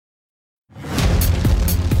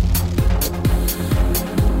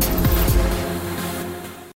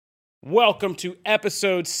Welcome to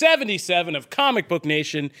episode 77 of Comic Book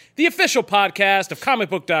Nation, the official podcast of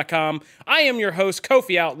comicbook.com. I am your host,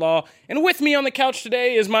 Kofi Outlaw, and with me on the couch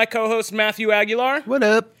today is my co-host, Matthew Aguilar. What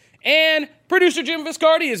up? And producer Jim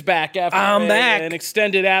Viscardi is back after back. an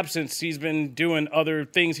extended absence. He's been doing other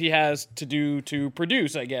things he has to do to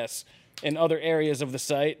produce, I guess, in other areas of the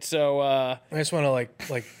site. So I just want to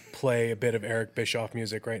like play a bit of Eric Bischoff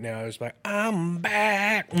music right now. It's like, I'm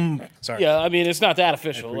back. Sorry. yeah, I mean, it's not that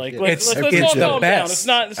official. Like, let's It's all the calm down. best. It's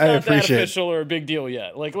not that appreciate it. official or a big deal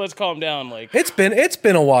yet. Like, let's calm down. Like, It's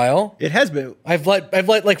been a while. It has been. I've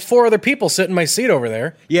let like four other people sit in my seat over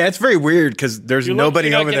there. Yeah, it's very weird because there's nobody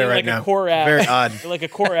you're not over there getting right like now. A Korath, Very odd. like a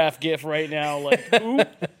Korath gif right now. Like, ooh.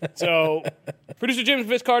 So, producer Jim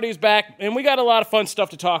Viscardi is back, and we got a lot of fun stuff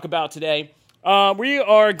to talk about today. We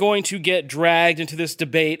are going to get dragged into this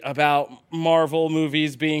debate about Marvel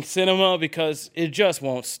movies being cinema because it just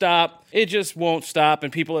won't stop. It just won't stop,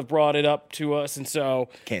 and people have brought it up to us, and so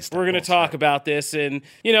Can't stop, we're going to won't talk stop. about this. And,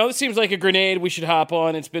 you know, it seems like a grenade we should hop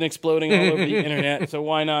on. It's been exploding all over the internet, so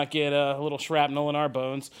why not get a little shrapnel in our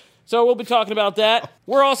bones? So we'll be talking about that.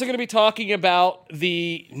 We're also going to be talking about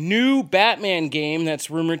the new Batman game that's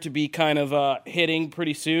rumored to be kind of hitting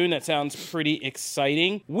pretty soon. That sounds pretty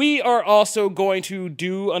exciting. We are also going to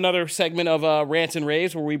do another segment of Rants and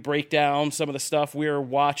Raves where we break down some of the stuff we're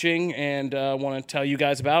watching and want to tell you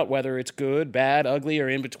guys about, whether it's good, bad, ugly, or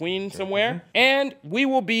in between somewhere. And we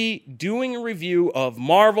will be doing a review of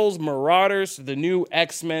Marvel's Marauders, the new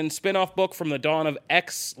X-Men spin-off book from the Dawn of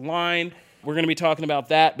X line. We're going to be talking about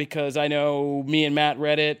that because I know me and Matt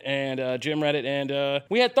read it and Jim read it and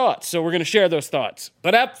we had thoughts, so we're going to share those thoughts.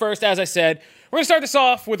 But up first, as I said, we're going to start this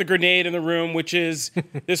off with a grenade in the room, which is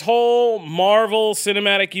this whole Marvel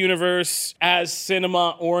Cinematic Universe as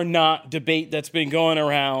cinema or not debate that's been going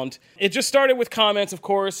around. It just started with comments, of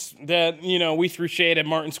course, that, you know, we threw shade at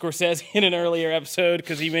Martin Scorsese in an earlier episode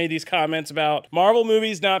because he made these comments about Marvel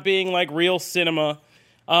movies not being like real cinema.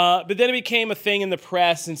 But then it became a thing in the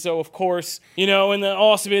press, and so, of course, you know, in the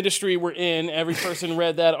awesome industry we're in, every person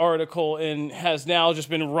read that article and has now just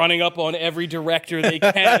been running up on every director they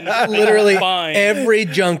can Literally find. every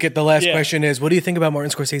junket, the last Yeah. question is, what do you think about Martin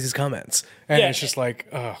Scorsese's comments? And Yeah. it's just like,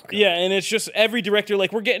 oh, God. Yeah, and it's just every director,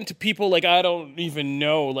 like, we're getting to people, like, I don't even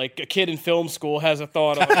know, like, a kid in film school has a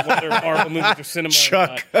thought on whether Marvel movies are cinema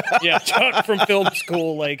Chuck. or not. Yeah, Chuck from film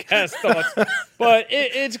school, like, has thoughts. But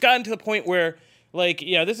it's gotten to the point where, like,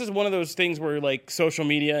 yeah, this is one of those things where, like, social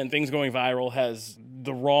media and things going viral has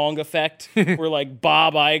the wrong effect. Where, like,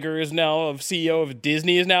 Bob Iger is now, CEO of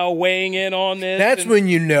Disney, is now weighing in on this. That's and, when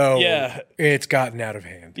you know Yeah. it's gotten out of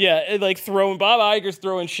hand. yeah, like, Bob Iger's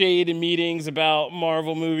throwing shade in meetings about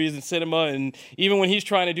Marvel movies and cinema, and even when he's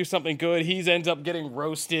trying to do something good, he ends up getting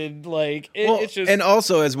roasted. Like, it's just... And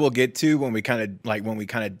also, as we'll get to when we kind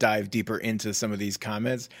of dive deeper into some of these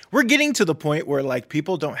comments, we're getting to the point where like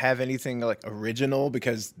people don't have anything like original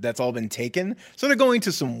because that's all been taken. So they're going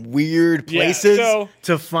to some weird places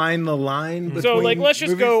to find the line between So, like, let's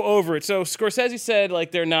just movies. go over it. So, Scorsese said,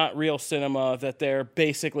 like, they're not real cinema, that they're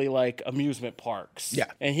basically, like, amusement parks. Yeah.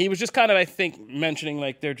 And he was just kind of, I think, mentioning,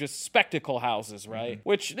 like, they're just spectacle houses, right?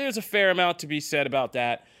 Which there's a fair amount to be said about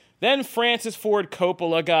that. Then Francis Ford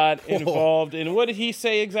Coppola got involved. And what did he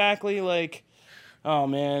say exactly? Like... Oh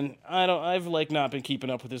man, I've like not been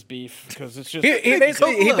keeping up with this beef because it's just He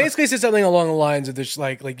basically said something along the lines of this,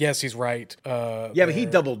 like yes, he's right. Yeah, but he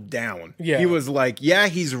doubled down. Yeah. He was like, yeah,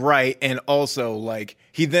 he's right. And also, like,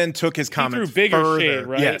 he then took his he comments threw bigger further. shade,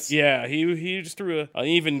 right? Yes. Yeah, he just threw an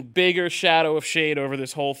even bigger shadow of shade over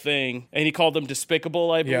this whole thing, and he called them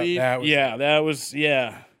despicable, I believe. that was-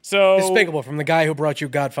 So Despicable from the guy who brought you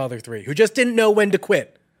Godfather 3, who just didn't know when to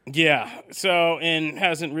quit. Yeah, so, and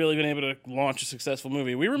hasn't really been able to launch a successful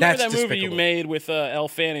movie. We remember That's that movie you despicable. made with Elle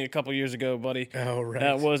Fanning a couple years ago, buddy. Oh, right.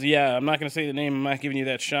 That was, yeah, I'm not going to say the name, I'm not giving you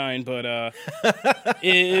that shine, but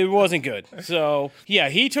it wasn't good. So, yeah,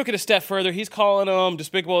 he took it a step further. He's calling them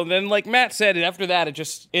despicable. And then, like Matt said, after that,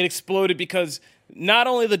 it exploded because not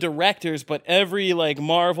only the directors, but every, like,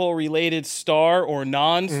 Marvel-related star or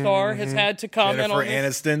non-star has had to comment on Jennifer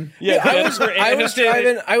this. Aniston. Yeah,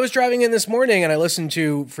 I was driving in this morning and I listened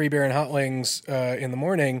to Free Beer and Hot Wings in the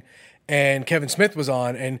morning, and Kevin Smith was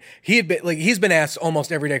on, and he's been asked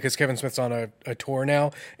almost every day because Kevin Smith's on a tour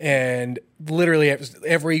now, and literally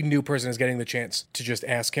every new person is getting the chance to just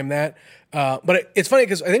ask him that. But it's funny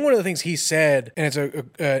because I think one of the things he said, and it's an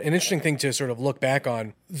interesting thing to sort of look back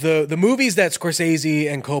on, the movies that Scorsese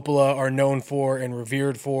and Coppola are known for and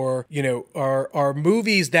revered for, are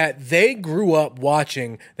movies that they grew up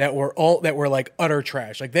watching that were like utter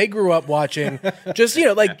trash. Like they grew up watching just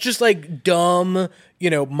like dumb,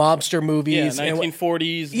 mobster movies,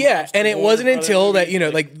 1940s. Yeah, and it wasn't until that,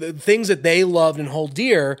 like the things that they loved and hold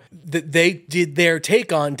dear, that they did their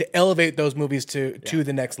take on to elevate those movies to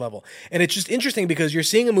the next level. And it's just interesting because you're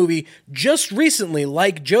seeing a movie just recently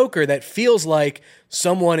like Joker that feels like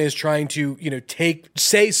someone is trying to,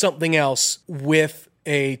 say something else with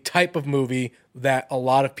a type of movie that a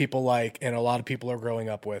lot of people like and a lot of people are growing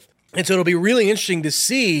up with. And so it'll be really interesting to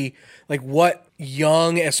see like what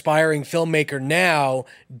young aspiring filmmaker now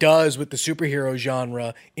does with the superhero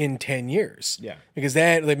genre in 10 years. Yeah. Because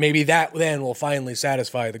then maybe that then will finally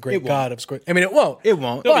satisfy the great god of Scorsese. I mean, it won't. It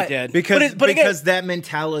won't. They'll be dead. Because again, that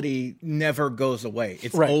mentality never goes away.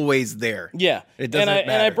 It's always there. Yeah. It doesn't matter.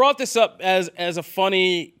 And I brought this up as a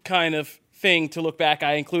funny kind of thing to look back.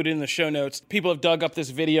 I included in the show notes. People have dug up this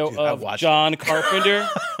video of John Carpenter.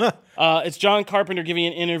 It's John Carpenter giving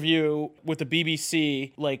an interview with the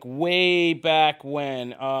BBC, like way back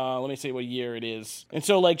when. Let me see what year it is. And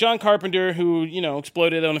so, like John Carpenter, who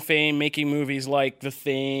exploded on fame, making movies like The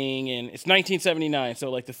Thing, and it's 1979. So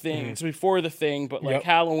like The Thing, it's before The Thing, but like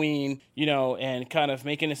Halloween, and kind of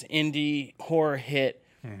making this indie horror hit.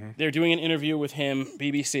 They're doing an interview with him,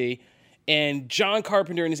 BBC. And John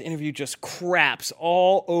Carpenter in his interview just craps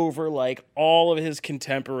all over like all of his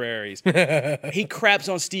contemporaries. He craps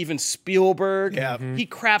on Steven Spielberg. Yeah. He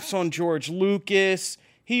craps on George Lucas.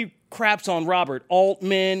 He craps on Robert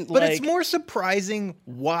Altman. But it's more surprising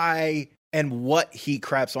why and what he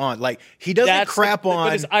craps on. Like, he doesn't crap on...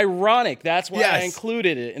 But it's ironic. That's why I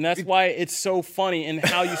included it. And that's why it's so funny and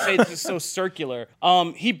how you say this is so circular.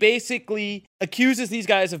 He basically accuses these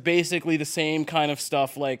guys of basically the same kind of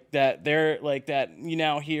stuff like that. They're like that you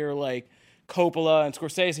now hear like Coppola and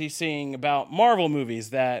Scorsese singing about Marvel movies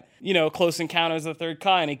that, Close Encounters of the Third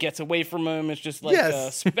Kind. It gets away from him. It's just like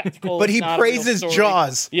a spectacle. But he praises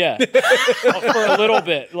Jaws. Yeah. For a little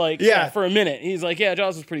bit. Like, for a minute. He's like,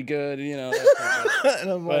 Jaws was pretty good.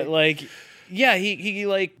 But like, he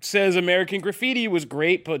like says American Graffiti was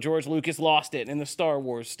great, but George Lucas lost it in the Star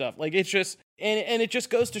Wars stuff. Like, it's just, and it just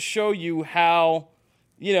goes to show you how,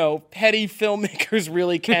 petty filmmakers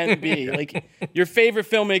really can be. Like, your favorite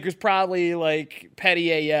filmmaker's probably, like,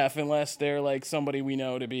 petty AF, unless they're, like, somebody we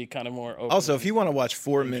know to be kind of more open. Also, if you want to watch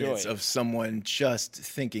 4 minutes of someone just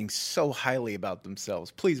thinking so highly about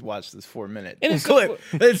themselves, please watch this 4-minute clip.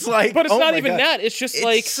 It's like, but it's not even that. It's just, it's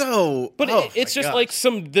like... so... But it's just, like,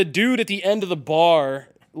 the dude at the end of the bar...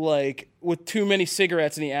 like with too many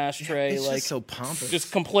cigarettes in the ashtray, it's like just so pompous,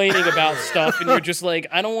 just complaining about stuff, and you're just like,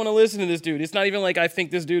 I don't want to listen to this dude. It's not even like I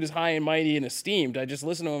think this dude is high and mighty and esteemed. I just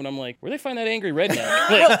listen to him and I'm like, where they find that angry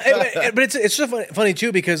redneck? But it's just funny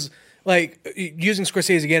too because. Like, using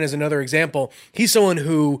Scorsese again as another example, he's someone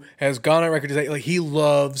who has gone on record to say, like, he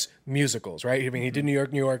loves musicals, right? I mean, he did New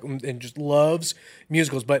York, and just loves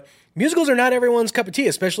musicals. But musicals are not everyone's cup of tea,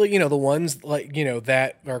 especially, the ones, like,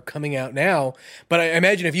 that are coming out now. But I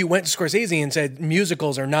imagine if you went to Scorsese and said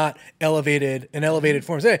musicals are not elevated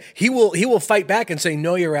forms, he will fight back and say,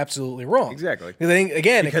 no, you're absolutely wrong. Exactly.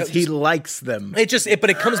 Because he likes them. But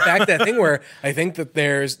it comes back to that thing where I think that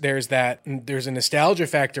there's a nostalgia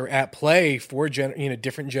factor at play for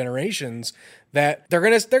different generations that they're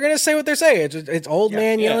gonna say what they're saying. It's old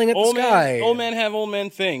man yelling at the sky. Old man have old man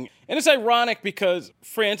thing, and it's ironic because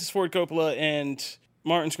Francis Ford Coppola and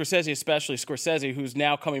Martin Scorsese, especially Scorsese, who's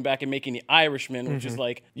now coming back and making The Irishman, which is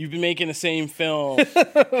like, you've been making the same film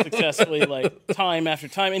successfully, like, time after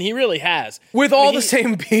time, and he really has. With all the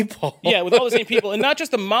same people. Yeah, with all the same people, and not just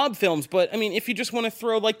the mob films, but, I mean, if you just want to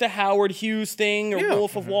throw, like, the Howard Hughes thing or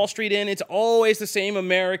Wolf of Wall Street in, it's always the same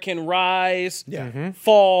American rise,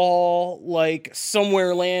 fall, like,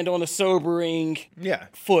 somewhere land on a sobering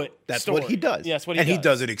foot. That's story. what he does. Yeah, that's what he does. And he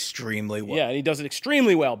does it extremely well. Yeah, and he does it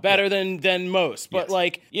extremely well, better than most. But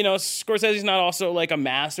like, Scorsese's not also like a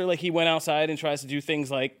master. Like, he went outside and tries to do things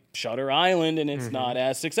like Shutter Island, and it's not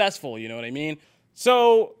as successful. You know what I mean?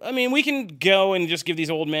 So, I mean, we can go and just give these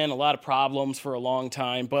old men a lot of problems for a long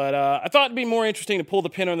time, but I thought it'd be more interesting to pull the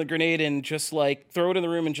pin on the grenade and just, like, throw it in the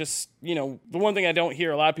room and just, the one thing I don't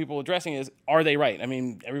hear a lot of people addressing is, are they right? I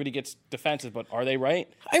mean, everybody gets defensive, but are they right?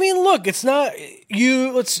 I mean, look, it's not,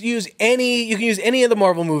 you can use any of the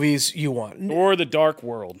Marvel movies you want. Or the Dark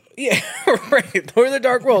World. Yeah, right. Or the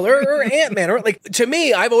Dark World, or Ant-Man, or, like, to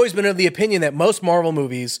me, I've always been of the opinion that most Marvel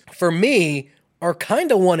movies, for me, are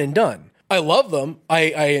kind of one and done. I love them. I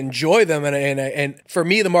enjoy them, and for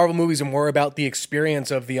me, the Marvel movies are more about the experience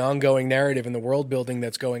of the ongoing narrative and the world building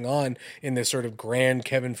that's going on in this sort of grand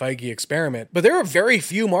Kevin Feige experiment. But there are very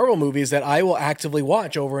few Marvel movies that I will actively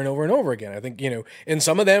watch over and over and over again. I think, in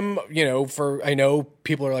some of them, I know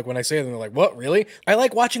people are like, when I say them, they're like, what, really? I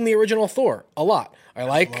like watching the original Thor a lot. I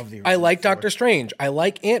like Doctor Strange. I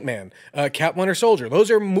like Ant-Man, Cap Winter Soldier. Those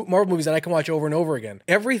are Marvel movies that I can watch over and over again.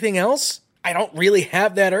 Everything else, I don't really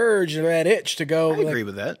have that urge or that itch to go. I agree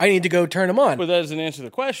with that. I need to go turn them on. But that doesn't answer the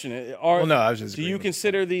question. No, I was just. Do you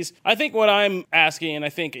consider these? I think what I'm asking, and I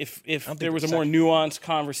think if there was a more nuanced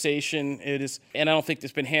conversation, it is, and I don't think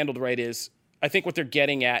it's been handled right, is I think what they're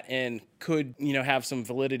getting at and could have some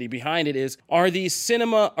validity behind it is: are these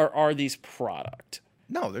cinema or are these product?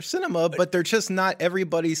 No, they're cinema, but they're just not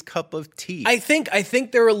everybody's cup of tea. I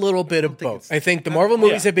think they're a little bit of both. I think the Marvel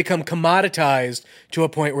movies have become commoditized to a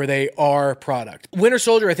point where they are product. Winter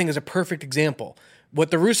Soldier, I think, is a perfect example.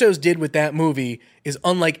 What the Russos did with that movie is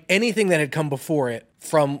unlike anything that had come before it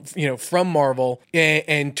from Marvel,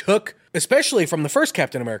 and took, especially from the first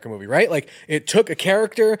Captain America movie, right? Like, it took a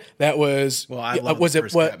character that was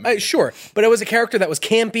sure, but it was a character that was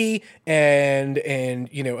campy and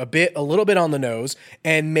a little bit on the nose,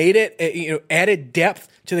 and made it added depth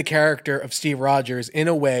to the character of Steve Rogers in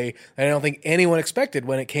a way that I don't think anyone expected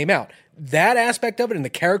when it came out. That aspect of it, and the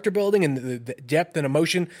character building and the depth and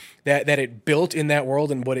emotion that it built in that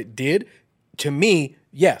world and what it did, to me,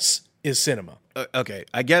 yes, is cinema. Okay,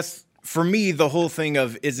 I guess for me, the whole thing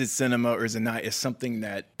of is it cinema or is it not is something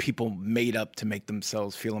that people made up to make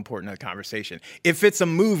themselves feel important in the conversation. If it's a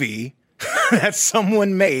movie that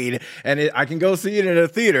someone made and I can go see it in a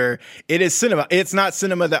theater, it is cinema. It's not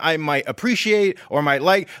cinema that I might appreciate or might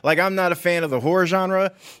like. Like, I'm not a fan of the horror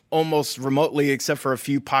genre, almost remotely, except for a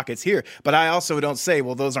few pockets here. But I also don't say,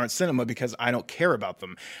 well, those aren't cinema because I don't care about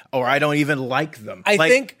them or I don't even like them. I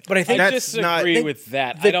disagree with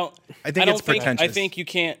that. I think it's pretentious.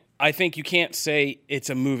 I think you can't say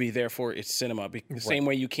it's a movie, therefore it's cinema. The same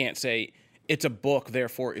way you can't say it's a book,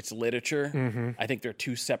 therefore it's literature. Mm-hmm. I think they're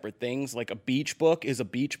two separate things. Like, a beach book is a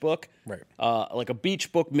beach book. Right. Like a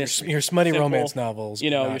beach book, your smutty romance novels.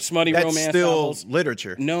 Your smutty romance novels. That's still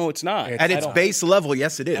literature. No, it's not. At its base level,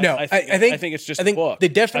 yes, it is. No, I think it's just a book. The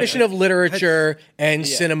definition of literature and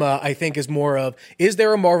cinema, I think, is more of, is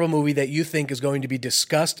there a Marvel movie that you think is going to be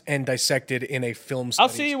discussed and dissected in a film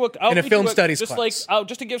studies? Studies class.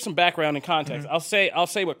 Just to give some background and context, mm-hmm. I'll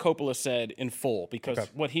say what Coppola said in full, because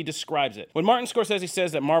what he describes it. When Martin Scorsese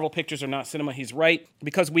says that Marvel pictures are not cinema, he's right,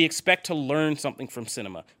 because we expect to learn something from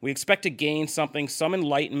cinema. We expect to gain something, some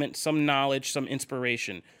enlightenment, some knowledge, some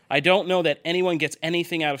inspiration. I don't know that anyone gets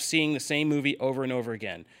anything out of seeing the same movie over and over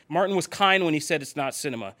again. Martin was kind when he said it's not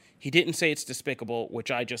cinema. He didn't say it's despicable,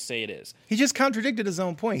 which I just say it is. He just contradicted his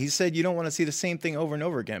own point. He said you don't want to see the same thing over and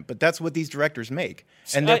over again, but that's what these directors make.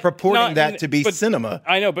 And they're purporting that to be cinema.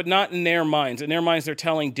 I know, but not in their minds. In their minds, they're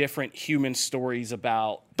telling different human stories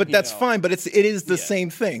about... But that's fine, but it is the same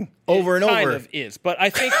thing over and over. It kind of is, but I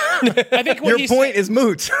think what your point is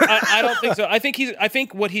moot. I don't think so. I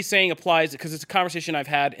think what he's saying applies, because it's a conversation I've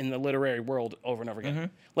had in the literary world over and over again. Mm-hmm.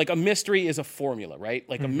 Like, a mystery is a formula, right?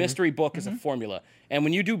 Like, a mystery book is a formula. And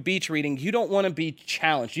when you do beach reading, you don't want to be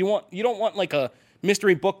challenged. You don't want like a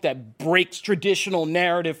mystery book that breaks traditional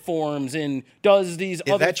narrative forms and does these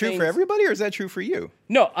other things. Is that true for everybody, or is that true for you?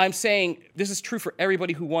 No, I'm saying this is true for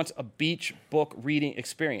everybody who wants a beach book reading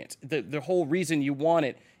experience. The whole reason you want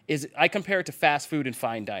it is, I compare it to fast food and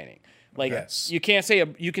fine dining. Like, you can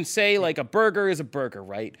say like a burger is a burger,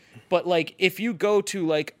 right? But like, if you go to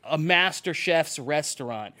like a master chef's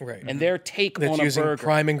restaurant, and their take on a using burger,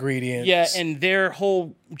 prime ingredients, and their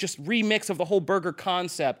whole just remix of the whole burger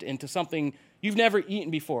concept into something you've never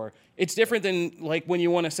eaten before, it's different than like when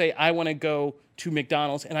you want to say, I want to go to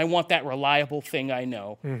McDonald's and I want that reliable thing I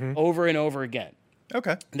know over and over again.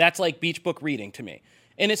 Okay, that's like beach book reading to me,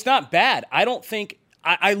 and it's not bad. I don't think.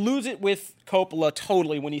 I lose it with Coppola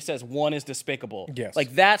totally when he says one is despicable. Yes.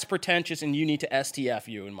 Like, that's pretentious, and you need to STF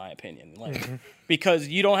you, in my opinion. Like, because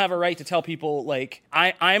you don't have a right to tell people, like,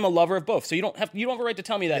 I'm a lover of both. So you don't have a right to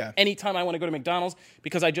tell me that anytime I want to go to McDonald's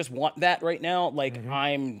because I just want that right now, like,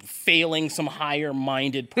 I'm failing some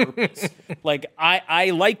higher-minded purpose. Like, I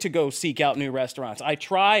like to go seek out new restaurants. I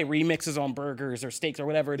try remixes on burgers or steaks or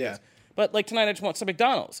whatever it is. But, like, tonight I just want some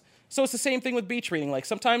McDonald's. So it's the same thing with beach reading. Like,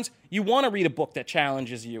 sometimes you want to read a book that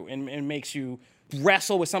challenges you and makes you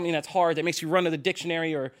wrestle with something that's hard, that makes you run to the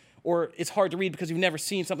dictionary, or it's hard to read because you've never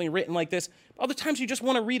seen something written like this. Other times you just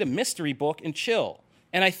want to read a mystery book and chill.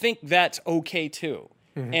 And I think that's okay too.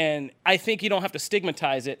 And I think you don't have to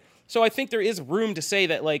stigmatize it. So I think there is room to say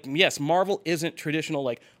that, like, yes, Marvel isn't traditional,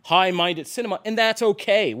 like, high-minded cinema, and that's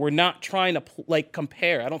okay. We're not trying to, like,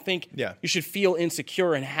 compare. I don't think you should feel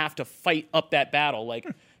insecure and have to fight up that battle. Like,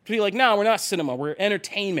 to be like, no, we're not cinema. We're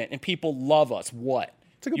entertainment, and people love us. What?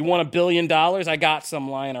 You want $1 billion? I got some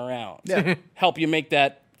lying around. Yeah. Help you make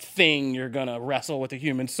that thing you're going to wrestle with the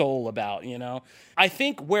human soul about, you know? I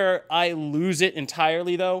think where I lose it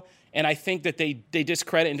entirely, though, and I think that they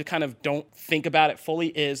discredit and kind of don't think about it fully,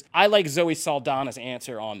 is I like Zoe Saldana's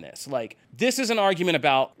answer on this. Like, this is an argument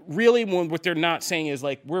about really what they're not saying is,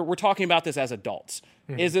 like, we're talking about this as adults.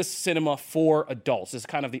 Is this cinema for adults? This is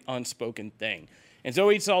kind of the unspoken thing. And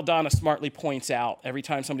Zoe Saldana smartly points out every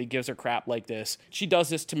time somebody gives her crap like this, she does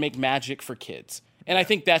this to make magic for kids. And I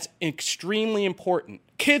think that's extremely important.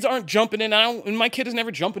 Kids aren't jumping in. And my kid is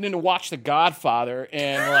never jumping in to watch The Godfather.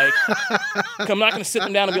 And, like, I'm not going to sit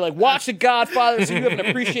them down and be like, watch The Godfather so you have an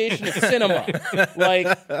appreciation of cinema.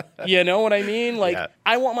 Like, you know what I mean? Like,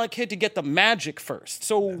 I want my kid to get the magic first.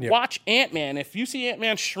 So watch Ant-Man. If you see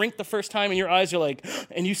Ant-Man shrink the first time and your eyes are like,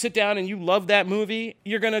 and you sit down and you love that movie,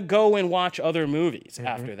 you're going to go and watch other movies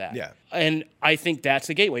after that. Yeah. And I think that's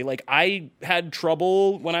the gateway. Like, I had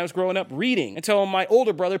trouble when I was growing up reading until my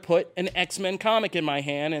older brother put an X-Men comic in my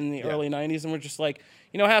hand in the early 90s, and we're just like,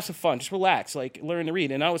 you know, have some fun, just relax, like, learn to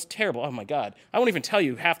read. And I was terrible. Oh my God. I won't even tell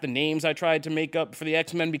you half the names I tried to make up for the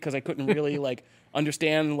X-Men because I couldn't really like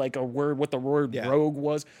understand like what the word rogue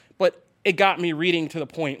was. But it got me reading to the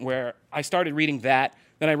point where I started reading that.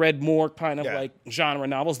 Then I read more kind of like genre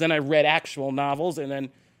novels. Then I read actual novels, and then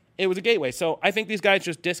it was a gateway. So I think these guys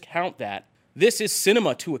just discount that. This is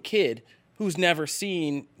cinema to a kid who's never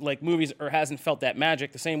seen like movies or hasn't felt that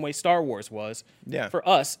magic the same way Star Wars was for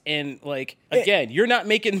us. And like, again, you're not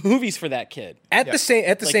making movies for that kid. At the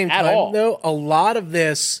same time, though, a lot of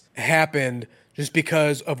this happened just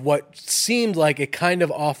because of what seemed like a kind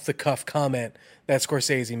of off the cuff comment that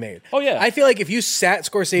Scorsese made. Oh, yeah. I feel like if you sat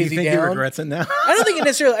Scorsese you think down... he regrets it now? I don't think it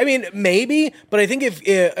necessarily... I mean, maybe, but I think if...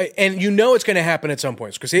 and you know it's going to happen at some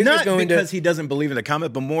point. Scorsese Not is going to... because he doesn't believe in the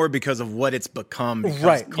comment, but more because of what it's become.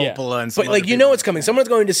 Right. Coppola and some But, like, you know it's coming. Someone's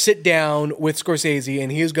going to sit down with Scorsese,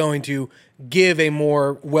 and he is going to give a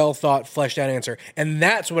more well-thought, fleshed-out answer. And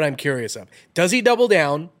that's what I'm curious of. Does he double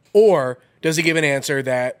down, or does he give an answer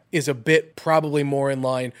that is a bit probably more in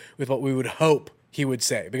line with what we would hope he would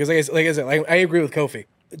say? Because like I said, I agree with Kofi.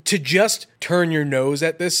 To just turn your nose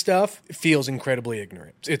at this stuff feels incredibly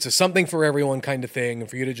ignorant. It's a something for everyone kind of thing, and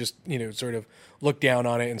for you to just, you know, sort of look down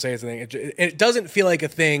on it and say it's a thing. It doesn't feel like a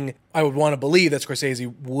thing I would want to believe that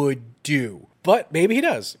Scorsese would do. But maybe he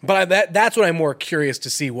does. But that's what I'm more curious to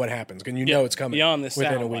see what happens. And you know it's coming beyond this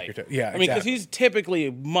within a week or two. Yeah, I mean, because he's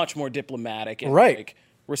typily much more diplomatic and like,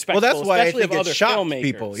 respectful, well, that's why especially I think of it other shocked filmmakers.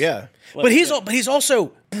 people. Yeah, Like, but he's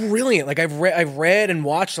also brilliant. Like I've read and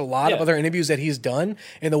watched a lot of other interviews that he's done,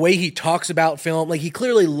 and the way he talks about film, like he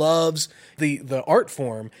clearly loves the art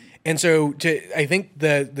form. And so I think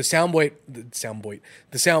the sound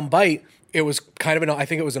bite. It was kind of I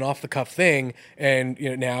think it was an off the cuff thing, and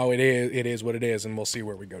you know now it is what it is, and we'll see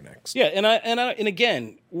where we go next. Yeah, and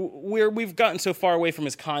again, we've gotten so far away from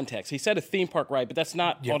his context. He said a theme park ride, but that's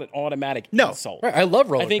not an automatic insult. Right, I love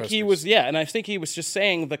roller coasters. I think he was and I think he was just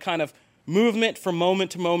saying the kind of movement from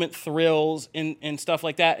moment to moment thrills and stuff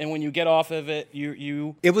like that. And when you get off of it,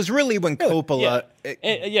 you it was really when Coppola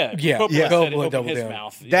Coppola said it opened his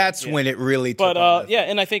mouth. That's when it really took off.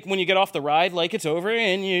 And I think when you get off the ride, like it's over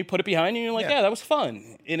and you put it behind you, and you're like, that was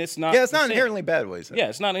fun. And it's not it's not inherently bad ways. Yeah,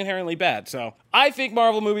 it's not inherently bad. So I think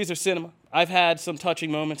Marvel movies are cinema. I've had some touching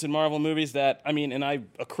moments in Marvel movies that, I mean, and I'm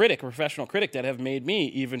a professional critic, that have made me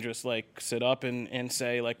even just like sit up and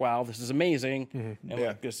say like, wow, this is amazing. And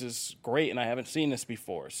like, this is great. And I haven't seen this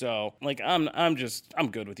before. So like, I'm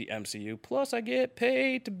good with the MCU. Plus I get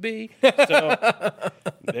paid to be. So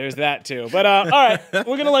there's that too. But all right, we're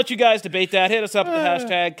going to let you guys debate that. Hit us up at the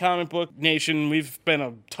hashtag Comic Book Nation. We've spent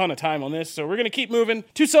a ton of time on this. So we're going to keep moving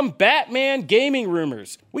to some Batman gaming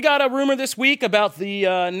rumors. We got a rumor this week about the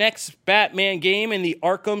next Batman game in the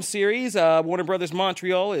Arkham series. Warner Brothers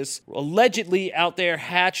Montreal is allegedly out there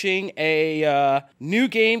hatching a new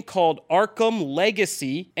game called Arkham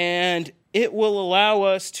Legacy, and it will allow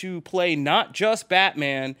us to play not just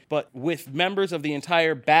Batman, but with members of the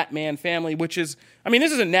entire Batman family, which is, I mean,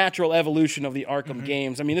 this is a natural evolution of the Arkham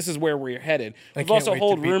games. I mean, this is where we're headed. We've also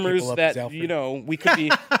heard rumors that, you know, it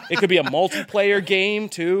could be a multiplayer game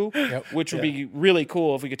too, which would be really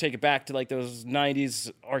cool if we could take it back to like those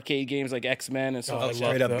 90s arcade games like X-Men and stuff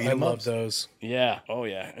like that. I love those. Yeah. Oh,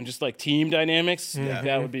 yeah. And just like team dynamics,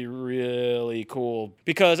 that would be really cool.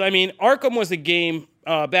 Because, I mean, Arkham was the game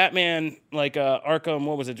Batman, like Arkham,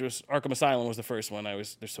 what was it? Just Arkham Asylum was the first one.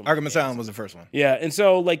 There's so many Arkham games. Asylum was the first one. Yeah, and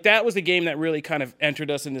so like that was the game that really kind of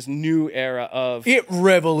entered us in this new era of. It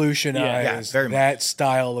revolutionized Yeah, very much. that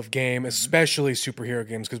style of game, especially superhero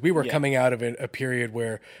games, because we were coming out of a period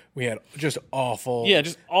where we had just awful,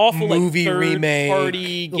 like movie third remake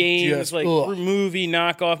party games, just, like movie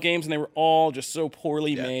knockoff games, and they were all just so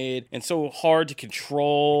poorly made and so hard to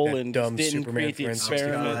control, That and dumb just didn't Superman create the for instance.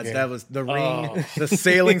 experiment. God, that was the ring, the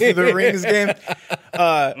sailing through the rings game.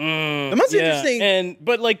 The most interesting,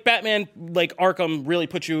 but like Batman, like Arkham, really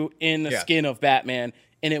put you in the skin of Batman,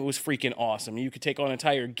 and it was freaking awesome. You could take on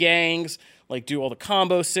entire gangs, like do all the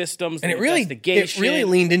combo systems, and the it really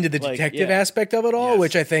investigation. leaned into the detective aspect of it all,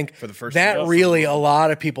 which I think for the first that time. really a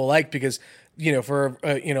lot of people liked because for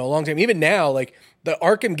a long time, even now, like the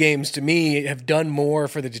Arkham games to me have done more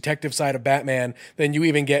for the detective side of Batman than you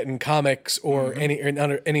even get in comics or any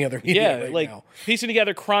other media right like now. piecing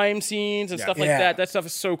together crime scenes and stuff like that. That stuff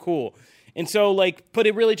is so cool. And so, like, but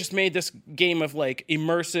it really just made this game of, like,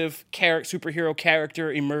 immersive superhero character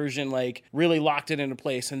immersion, like, really locked it into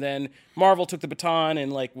place. And then Marvel took the baton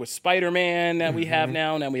and, like, with Spider-Man that we have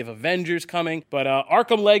now we have Avengers coming. But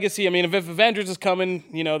Arkham Legacy, I mean, if Avengers is coming,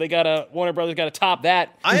 Warner Brothers got to top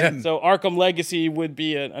that. So Arkham Legacy would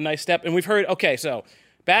be a nice step. And we've heard, so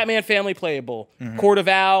Batman Family Playable, Court of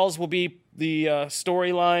Owls will be the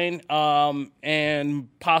storyline,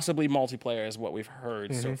 and possibly multiplayer is what we've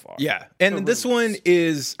heard so far. Yeah, and this one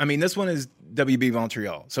is WB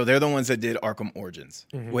Montreal, so they're the ones that did Arkham Origins,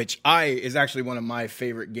 which is actually one of my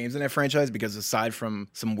favorite games in that franchise because aside from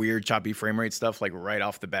some weird choppy frame rate stuff, like right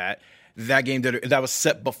off the bat, that game that was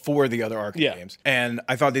set before the other Arkham games, and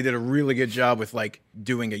I thought they did a really good job with like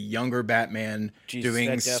doing a younger Batman,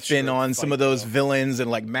 doing spin on some of those villains,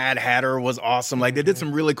 and like Mad Hatter was awesome. Like they did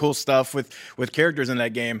some really cool stuff with characters in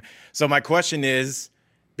that game. So my question is,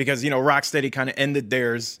 because Rocksteady kind of ended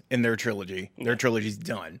theirs in their trilogy, their trilogy's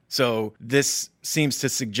done. So this seems to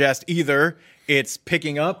suggest either it's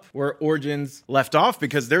picking up where Origins left off,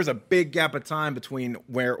 because there's a big gap of time between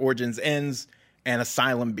where Origins ends and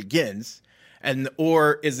Asylum begins,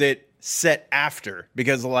 or is it set after?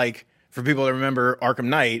 Because like for people that remember Arkham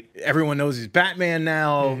Knight, everyone knows he's Batman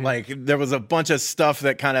now. Like there was a bunch of stuff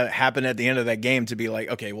that kind of happened at the end of that game to be like,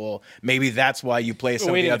 okay, well maybe that's why you play some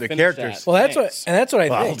of the other characters. Well, that's what I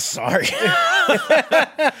think. Sorry.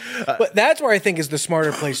 But that's where I think is the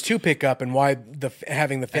smarter place to pick up, and why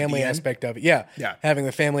having the family aspect of it. Having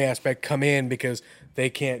the family aspect come in, because they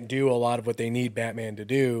can't do a lot of what they need Batman to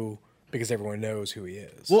do, because everyone knows who he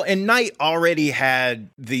is. Well, and Knight already had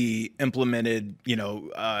the implemented,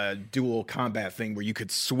 dual combat thing where you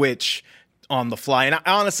could switch on the fly. And I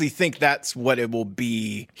honestly think that's what it will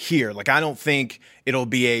be here. Like, I don't think it'll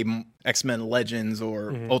be a X-Men Legends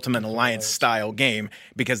or Ultimate Alliance style game,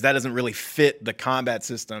 because that doesn't really fit the combat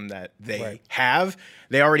system that they have.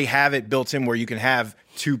 They already have it built in where you can have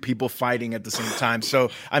two people fighting at the same time. So,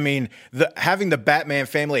 I mean, having the Batman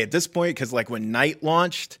family at this point, because like when Knight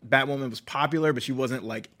launched, Batwoman was popular, but she wasn't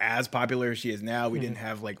like as popular as she is now. We didn't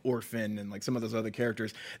have like Orphan and like some of those other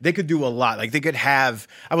characters. They could do a lot. Like they could have,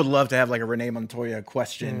 I would love to have like a Renee Montoya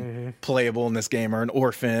question playable in this game, or an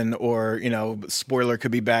Orphan, or, spoiler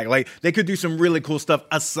could be back. Like they could do some really cool stuff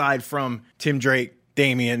aside from Tim Drake,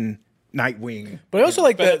 Damian, Nightwing. But I also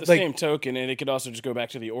like But that. at the same token, and it could also just go back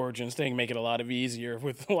to the Origins thing, make it a lot easier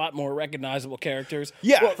with a lot more recognizable characters.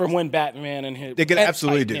 Yeah. From when Batman and his... They could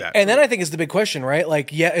absolutely do that. And then I think is the big question, right?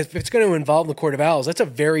 Like, if it's going to involve the Court of Owls, that's a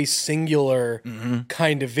very singular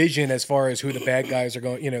kind of vision as far as who the bad guys are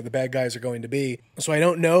going, the bad guys are going to be. So I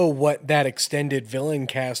don't know what that extended villain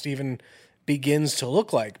cast even begins to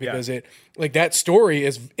look like, because that story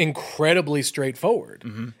is incredibly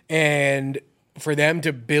straightforward. And for them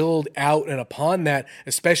to build out and upon that,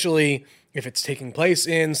 especially if it's taking place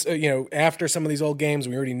in, after some of these old games,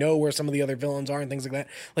 we already know where some of the other villains are and things like that.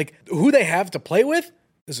 Like, who they have to play with,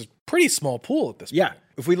 this is a pretty small pool at this point. Yeah.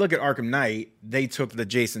 If we look at Arkham Knight, they took the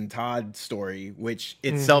Jason Todd story, which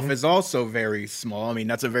itself is also very small. I mean,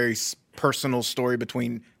 that's a very personal story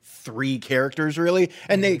between three characters, really.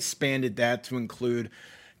 And they expanded that to include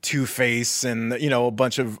Two-Face and, a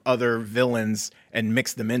bunch of other villains and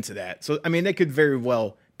mix them into that. So, I mean, they could very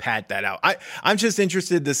well pad that out. I'm just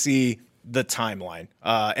interested to see the timeline.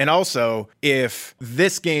 And also, if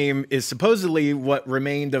this game is supposedly what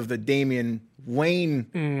remained of the Damian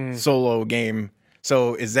Wayne solo game,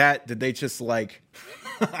 so did they just like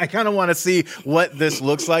I kind of want to see what this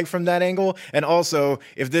looks like from that angle. And also,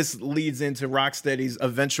 if this leads into Rocksteady's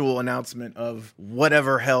eventual announcement of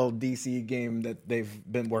whatever hell DC game that they've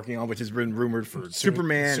been working on, which has been rumored for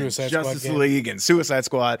Superman, and Justice League, and Suicide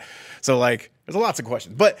Squad. So, like, there's lots of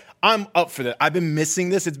questions. But I'm up for that. I've been missing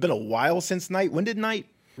this. It's been a while since Night. When did Night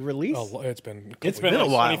release? It's been a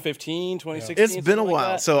while. 2015, 2016. It's been a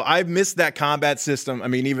while. So I missed that combat system. I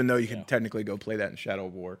mean, even though you can technically go play that in Shadow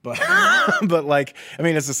of War, but but like, I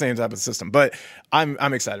mean, it's the same type of system. But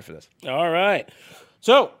I'm excited for this. All right.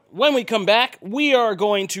 So when we come back, we are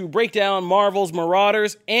going to break down Marvel's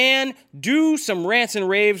Marauders and do some rants and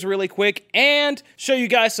raves really quick and show you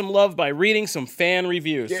guys some love by reading some fan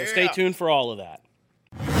reviews. So stay tuned for all of that.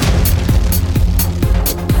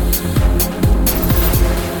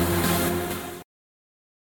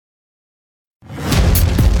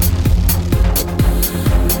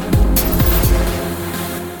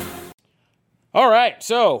 All right,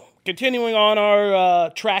 so continuing on our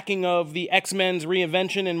tracking of the X-Men's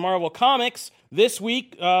reinvention in Marvel Comics, last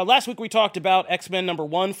week we talked about X-Men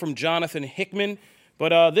 #1 from Jonathan Hickman,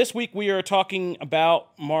 but this week we are talking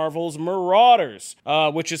about Marvel's Marauders,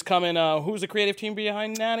 which is coming. Who's the creative team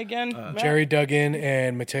behind that again? Jerry Duggan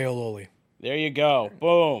and Matteo Loli. There you go.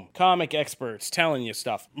 Boom. Comic experts telling you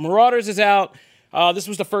stuff. Marauders is out. This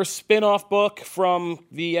was the first spin-off book from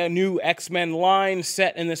the new X-Men line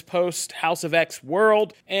set in this post-House of X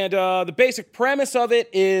world. And the basic premise of it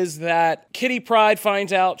is that Kitty Pryde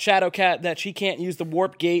finds out, Shadowcat, that she can't use the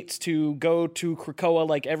warp gates to go to Krakoa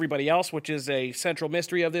like everybody else, which is a central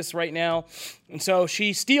mystery of this right now. And so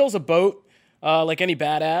she steals a boat, like any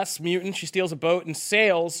badass mutant. She steals a boat and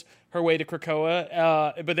sails her way to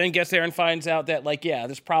Krakoa, but then gets there and finds out that, like, yeah,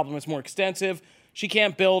 this problem is more extensive. She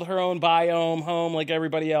can't build her own biome home like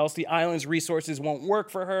everybody else. The island's resources won't work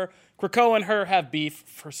for her. Krakoa and her have beef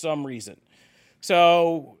for some reason.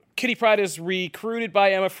 So Kitty Pryde is recruited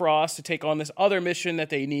by Emma Frost to take on this other mission that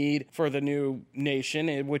they need for the new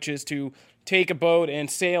nation, which is to take a boat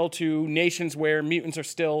and sail to nations where mutants are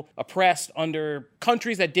still oppressed under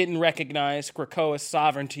countries that didn't recognize Krakoa's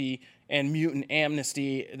sovereignty and mutant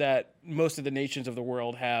amnesty that most of the nations of the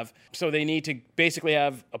world have. So they need to basically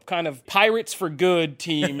have a kind of pirates for good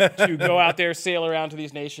team to go out there, sail around to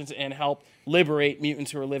these nations, and help liberate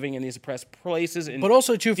mutants who are living in these oppressed places and but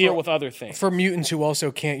also too deal with other things. For mutants who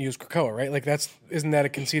also can't use Krakoa, right? Like isn't that a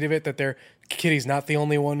conceit of it, that Kitty's not the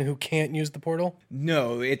only one who can't use the portal?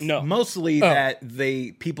 No, it's mostly that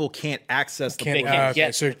people can't access the portal. They can't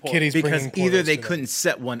get so the portal. Kitty's Because bringing either they portals to couldn't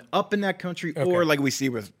set one up in that country, or like we see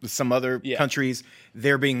with some other Yeah. countries,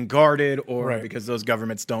 they're being guarded, or Right. because those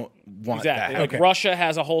governments don't want Exactly. that. Like Russia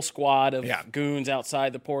has a whole squad of goons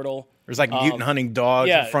outside the portal. There's like mutant hunting dogs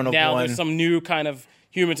in front of now one. there's some new kind of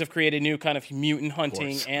humans have created new kind of mutant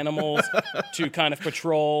hunting animals to kind of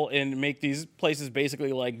patrol and make these places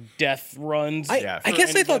basically like death runs. I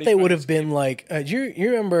guess I thought they would have been like. Do you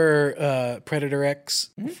remember Predator X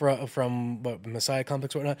from what, Messiah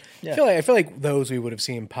Complex or whatnot? Yeah. I feel like those we would have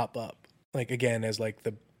seen pop up like again as like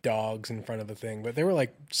the dogs in front of the thing, but they were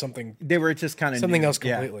like something. They were just kind of something else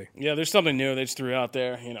completely. Yeah, there's something new they just threw out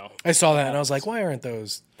there. I saw that and I was like, why aren't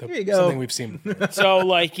those something we've seen before?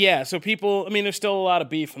 So people. I mean, there's still a lot of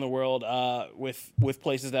beef in the world with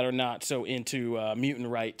places that are not so into mutant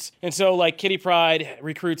rights. And so like Kitty Pryde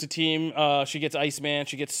recruits a team. She gets Iceman.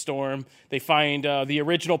 She gets Storm. They find the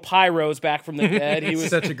original Pyro's back from the dead. He was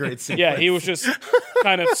such a great scene. Yeah, he was just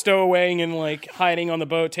kind of stowawaying and like hiding on the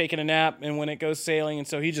boat, taking a nap. And when it goes sailing, and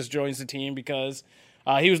so he just joins the team because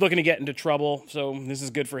he was looking to get into trouble. So this is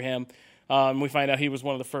good for him. We find out he was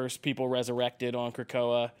one of the first people resurrected on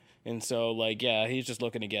Krakoa. And so, like, yeah, he's just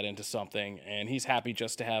looking to get into something. And he's happy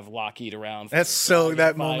just to have Lockheed around.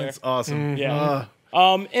 That moment's awesome. Yeah.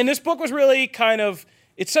 And this book was really kind of,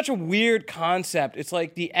 it's such a weird concept. It's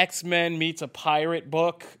like the X-Men meets a pirate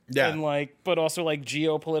book. Yeah. And like, but also like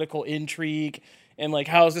geopolitical intrigue. And like,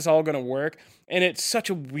 how is this all going to work? And it's such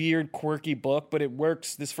a weird, quirky book, but it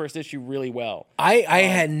works this first issue really well. I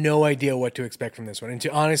had no idea what to expect from this one. And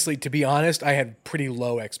to be honest, I had pretty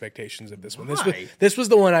low expectations of this one. This was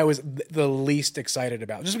the one I was the least excited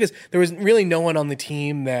about, just because there was really no one on the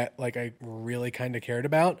team that like I really kind of cared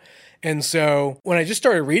about. And so when I just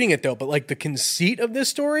started reading it though, but like the conceit of this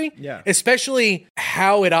story, especially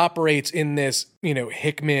how it operates in this,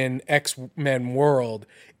 Hickman X-Men world,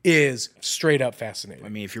 is straight up fascinating. I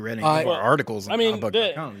mean, if you read any of our articles on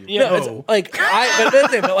comicbook.com,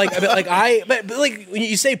 but when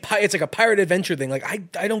you say it's like a pirate adventure thing, like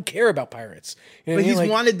I don't care about pirates. You know but what I mean? he's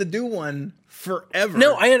wanted to do one forever.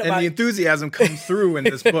 No, and the enthusiasm comes through in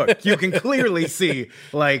this book. You can clearly see,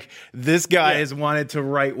 like, this guy has wanted to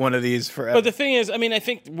write one of these forever. But the thing is, I mean, I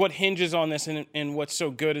think what hinges on this and what's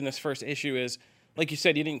so good in this first issue is, like you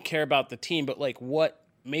said, you didn't care about the team, but like what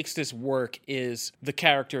makes this work is the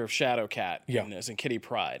character of Shadowcat in this and Kitty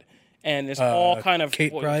Pryde. And it's all kind of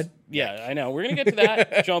Kate Pryde. Yeah, I know. We're gonna get to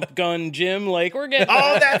that. Jump Gun Jim. Like we're getting.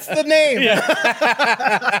 Oh, that's the name.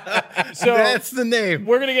 So that's the name.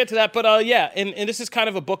 We're gonna get to that, but and this is kind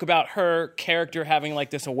of a book about her character having like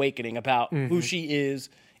this awakening about who she is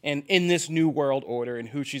and in this new world order and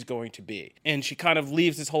who she's going to be. And she kind of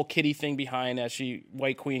leaves this whole Kitty thing behind as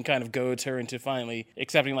White Queen kind of goads her into finally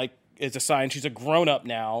accepting like. It's a sign she's a grown-up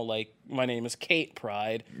now, like, my name is Kate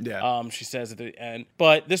Pryde, she says at the end.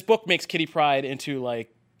 But this book makes Kitty Pryde into,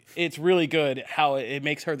 like, it's really good how it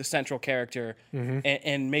makes her the central character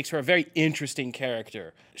and makes her a very interesting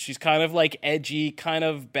character. She's kind of, like, edgy, kind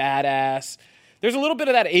of badass. There's a little bit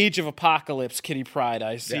of that Age of Apocalypse Kitty Pryde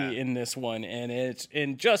I see in this one, and it's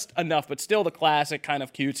in just enough, but still the classic kind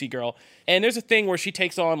of cutesy girl. And there's a thing where she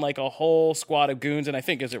takes on like a whole squad of goons, and I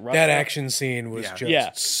think is it Russia? That action scene was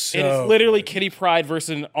just so and it's literally Kitty Pryde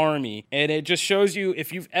versus an army, and it just shows you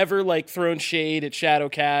if you've ever like thrown shade at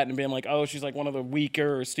Shadowcat and been like, oh, she's like one of the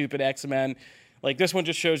weaker or stupid X-Men. Like this one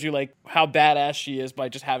just shows you like how badass she is by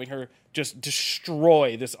just having her just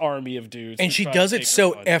destroy this army of dudes. And she does it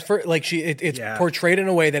so it's portrayed in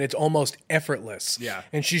a way that it's almost effortless. Yeah.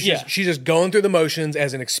 And she's just going through the motions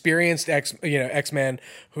as an experienced X-Man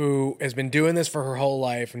who has been doing this for her whole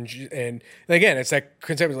life. And again, it's that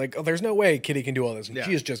concept of like, oh, there's no way Kitty can do all this. And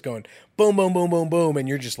she is just going boom, boom, boom, boom, boom. And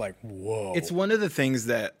you're just like, whoa. It's one of the things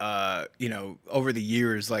that, over the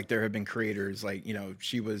years, like there have been creators like,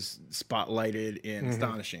 she was spotlighted in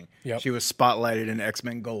Astonishing. Yep. She was spotlighted in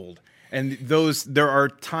X-Men Gold. And there are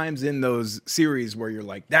times in those series where you're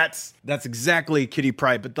like, that's exactly Kitty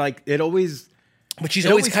Pryde, but like but she's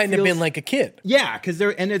always kind of been like a kid. Yeah, because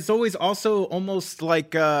it's always also almost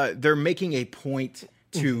like they're making a point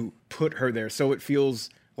to put her there, so it feels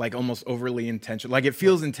like almost overly intentional. Like it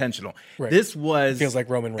feels intentional. Right. This feels like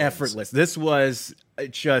Roman Reigns. Effortless. This is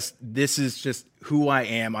just who I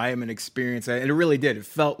am. I am an experience, and it really did. It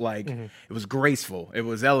felt like it was graceful. It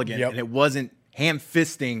was elegant, and it wasn't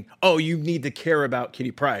ham-fisting, oh, you need to care about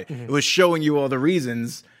Kitty Pryde. It was showing you all the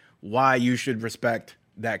reasons why you should respect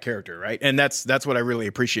that character, right? And that's what I really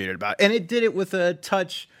appreciated about it. And it did it with a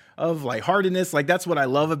touch of lightheartedness. Like that's what I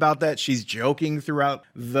love about that. She's joking throughout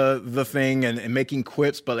the thing and making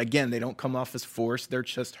quips, but again, they don't come off as forced. They're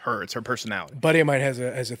just her. It's her personality. Buddy of mine has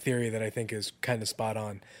a theory that I think is kind of spot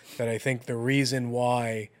on. That I think the reason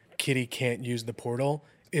why Kitty can't use the portal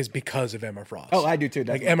is because of Emma Frost. Oh, I do too.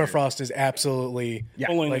 Like Emma Frost is absolutely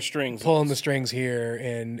pulling the strings here,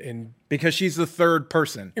 and because she's the third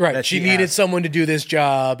person, right? That she needed someone to do this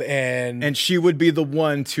job, and she would be the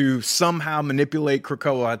one to somehow manipulate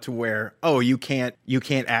Krakoa to where, oh, you can't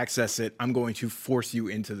access it. I'm going to force you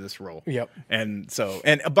into this role. Yep. And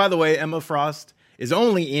by the way, Emma Frost is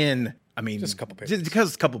only in, just a couple pages. Just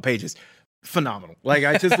because a couple pages. Phenomenal. Like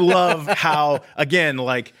I just love how, again,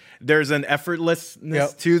 like there's an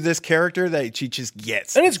effortlessness to this character that she just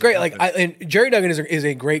gets, and it's great. And Jerry Duggan is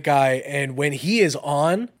a great guy, and when he is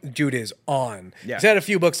on, dude is on. Yeah. He's had a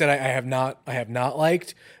few books that I have not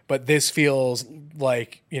liked, but this feels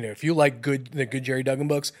like, if you like the good Jerry Duggan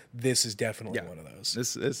books, this is definitely one of those.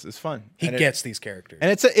 This is fun. He gets these characters,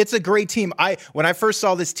 and it's a great team. When I first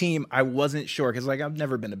saw this team, I wasn't sure because I've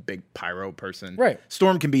never been a big Pyro person. Right.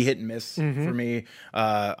 Storm can be hit and miss for me.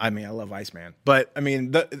 I love Iceman, but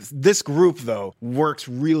this group though works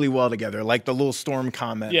really well together. Like the little Storm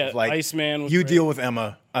comment, like Iceman. You deal with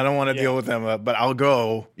Emma. I don't want to deal with Emma, but I'll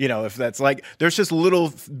go. If that's like, there's just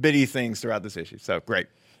little bitty things throughout this issue. So great.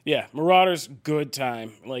 Yeah, Marauders, good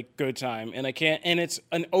time, and it's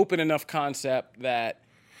an open enough concept that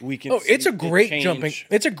we can. Oh, it's a great jumping.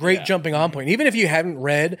 It's a great jumping on point. Even if you haven't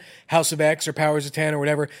read House of X or Powers of 10 or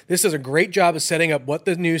whatever, this does a great job of setting up what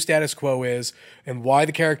the new status quo is and why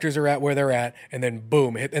the characters are at where they're at, and then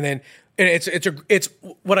boom, it's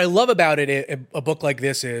what I love about it. A book like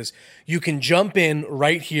this is you can jump in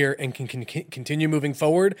right here and can continue moving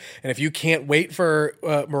forward. And if you can't wait for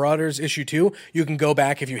Marauders issue 2, you can go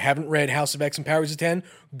back. If you haven't read House of X and Powers of 10,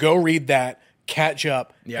 go read that, catch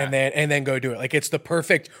up, and then go do it. Like it's the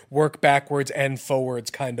perfect work backwards and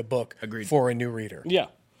forwards kind of book. Agreed. For a new reader. Yeah.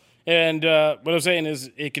 And what I'm saying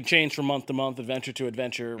is it can change from month to month, adventure to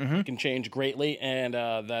adventure. It can change greatly, and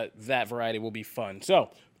that variety will be fun.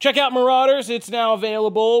 So Check out Marauders. It's now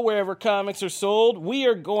available wherever comics are sold. We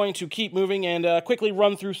are going to keep moving and quickly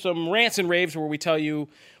run through some rants and raves where we tell you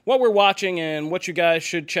what we're watching and what you guys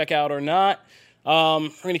should check out or not. We're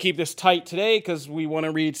going to keep this tight today because we want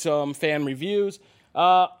to read some fan reviews.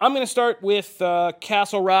 I'm going to start with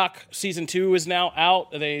Castle Rock. Season 2 is now out.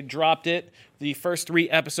 They dropped it. The first 3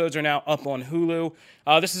 episodes are now up on Hulu.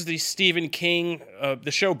 This is the Stephen King, the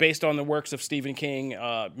show based on the works of Stephen King,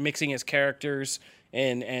 mixing his characters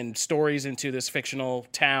and stories into this fictional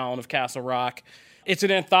town of Castle Rock. It's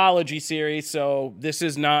an anthology series, so this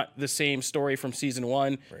is not the same story from season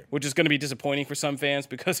 1, which is going to be disappointing for some fans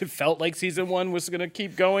because it felt like season 1 was going to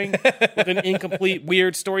keep going with an incomplete,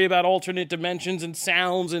 weird story about alternate dimensions and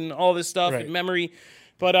sounds and all this stuff and memory.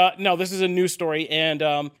 But no, this is a new story,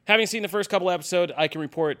 and having seen the first couple episodes, I can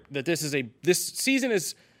report that this season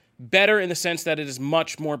is better in the sense that it is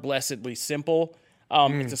much more blessedly simple.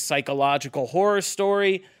 It's a psychological horror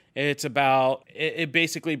story. It's about, it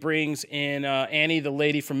basically brings in Annie, the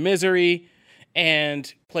lady from Misery,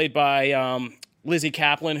 and played by Lizzie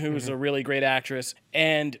Kaplan, who's a really great actress,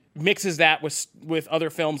 and mixes that with other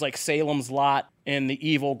films like Salem's Lot and the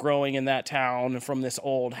evil growing in that town from this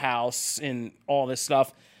old house and all this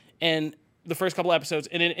stuff. And the first couple episodes,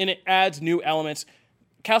 and it adds new elements.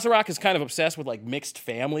 Castle Rock is kind of obsessed with like mixed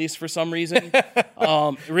families for some reason.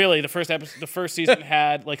 Really, the first season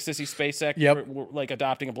had like Sissy Spacek like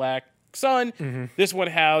adopting a black son. This one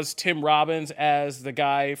has Tim Robbins as the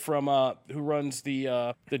guy from who runs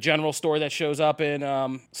the general store that shows up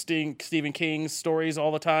in Stephen King's stories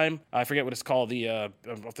all the time. I forget what it's called.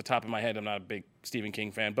 Off the top of my head, I'm not a big Stephen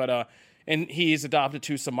King fan, but and he's adopted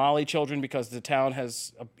 2 Somali children because the town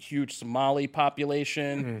has a huge Somali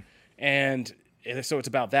population, and so it's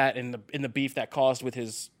about that and the beef that caused with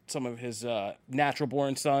some of his natural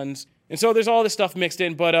born sons. And so there's all this stuff mixed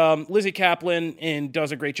in, but Lizzie Kaplan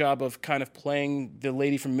does a great job of kind of playing the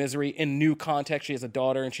lady from Misery in new context. She has a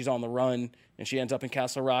daughter and she's on the run and she ends up in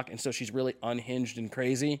Castle Rock, and so she's really unhinged and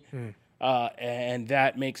crazy. And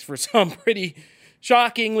that makes for some pretty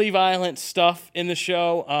shockingly violent stuff in the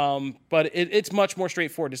show. But it's much more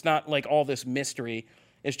straightforward. It's not like all this mystery.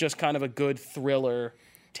 It's just kind of a good thriller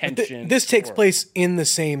tension. This takes place in the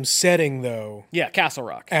same setting, though. Yeah, Castle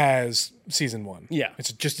Rock. As season 1. Yeah.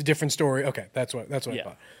 It's just a different story. Okay, that's what I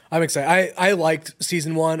thought. I'm excited. I liked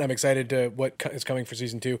season 1. I'm excited to what is coming for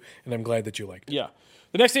season 2, and I'm glad that you liked it. Yeah.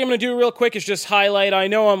 The next thing I'm going to do real quick is just highlight, I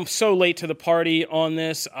know I'm so late to the party on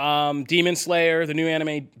this, Demon Slayer, the new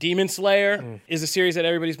anime Demon Slayer, is a series that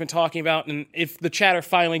everybody's been talking about, and if the chatter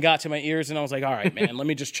finally got to my ears, and I was like, all right, man, let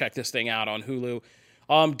me just check this thing out on Hulu.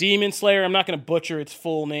 Demon Slayer, I'm not going to butcher its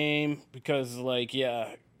full name because, like,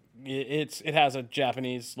 it has a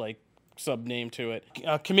Japanese, like, sub-name to it.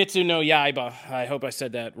 Kimetsu no Yaiba. I hope I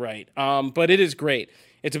said that right. But it is great.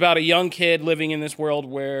 It's about a young kid living in this world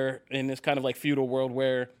in this kind of, like, feudal world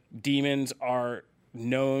where demons are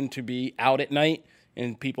known to be out at night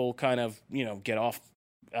and people kind of, get off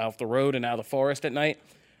the road and out of the forest at night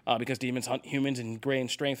because demons hunt humans and gain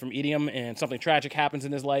strength from eating them, and something tragic happens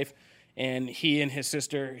in his life. And he and his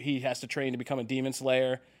sister, he has to train to become a demon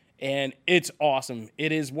slayer. And it's awesome.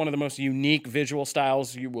 It is one of the most unique visual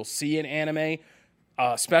styles you will see in anime,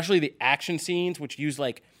 especially the action scenes, which use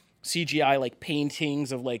like CGI, like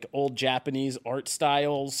paintings of like old Japanese art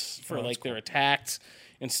styles for their attacks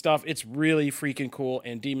and stuff. It's really freaking cool.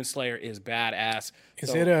 And Demon Slayer is badass.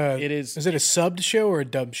 Is it a subbed show or a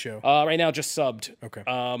dubbed show? Right now, just subbed. Okay.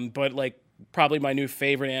 But like, probably my new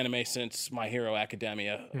favorite anime since My Hero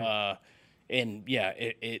Academia. And yeah,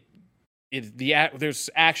 there's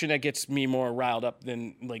action that gets me more riled up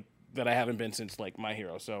than like that I haven't been since like My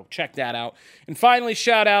Hero. So check that out. And finally,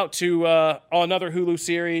 shout out to another Hulu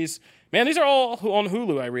series. Man, these are all on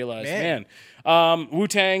Hulu, I realize. Man.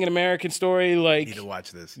 Wu-Tang, An American Story. Like, need to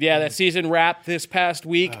watch this. Yeah, that season wrapped this past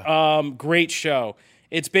week. Great show.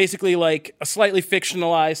 It's basically like a slightly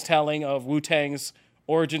fictionalized telling of Wu-Tang's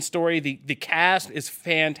origin story. The cast is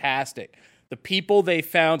fantastic. The people they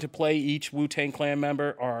found to play each Wu-Tang Clan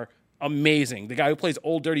member are amazing. The guy who plays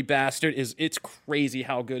Old Dirty Bastard it's crazy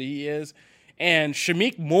how good he is. And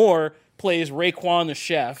Shameik Moore plays Raekwon the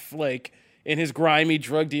chef, like in his grimy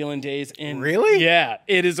drug dealing days. And really? Yeah,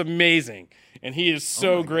 it is amazing. And he is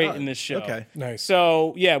so great in this show. Okay. Nice.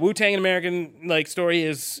 So yeah, Wu-Tang An American story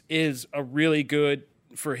is a really good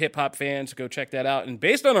for hip hop fans. Go check that out. And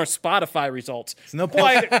based on our Spotify results,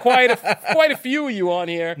 quite a few of you on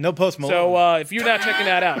here. No Post Malone. So if you're not checking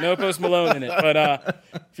that out, no Post Malone in it. But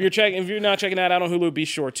if you're not checking that out on Hulu, be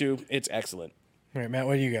sure to. It's excellent. All right, Matt,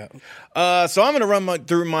 what do you got? So I'm going to run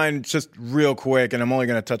through mine just real quick, and I'm only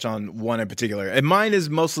going to touch on one in particular. And mine is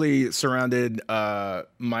mostly surrounded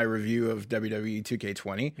my review of WWE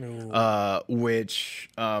 2K20, which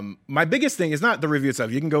my biggest thing is not the review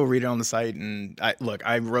itself. You can go read it on the site, and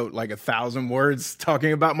I wrote like 1,000 words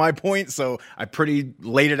talking about my point, so I pretty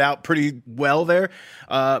laid it out pretty well there.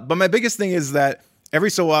 But my biggest thing is that every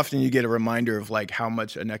so often you get a reminder of like how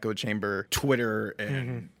much an echo chamber Twitter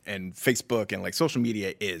and Facebook and like social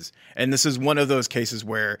media is. And this is one of those cases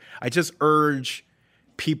where I just urge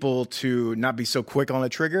people to not be so quick on the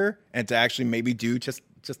trigger and to actually maybe do just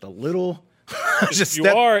a little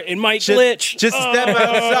it might glitch. Just step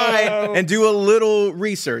outside and do a little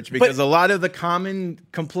research, because a lot of the common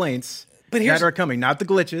complaints that are coming, not the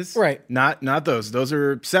glitches, right? Not those. Those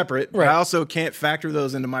are separate. Right. But I also can't factor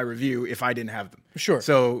those into my review if I didn't have them. Sure.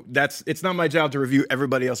 So it's not my job to review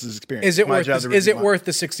everybody else's experience. Is it worth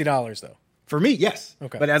the $60 though? For me, yes.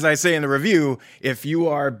 Okay. But as I say in the review, if you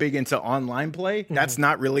are big into online play, that's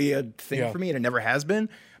not really a thing for me, and it never has been.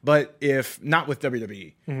 But if not with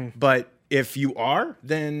WWE, but if you are,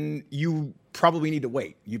 then you probably need to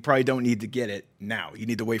wait. You probably don't need to get it now. You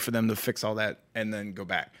need to wait for them to fix all that and then go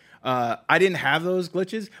back. I didn't have those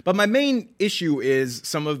glitches, but my main issue is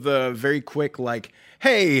some of the very quick, like,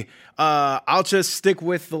 hey, I'll just stick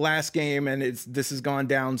with the last game, and this has gone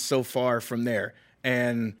down so far from there.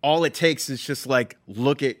 And all it takes is just like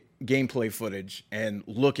look at gameplay footage and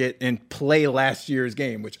look at and play last year's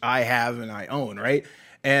game, which I have and I own, right?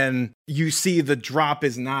 And you see the drop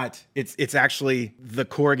is not, it's actually, the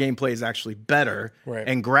core gameplay is actually better. Right.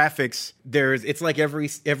 And graphics, it's like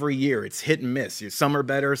every year, it's hit and miss. Some are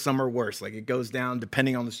better, some are worse. Like it goes down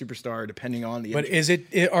depending on the superstar, depending on the... But is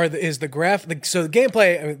the graph, so the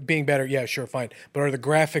gameplay being better, yeah, sure, fine. But are the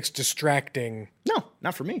graphics distracting? No,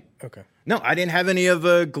 not for me. Okay. No, I didn't have any of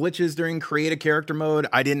the glitches during create a character mode.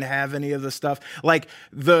 I didn't have any of the stuff. Like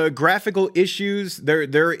the graphical issues,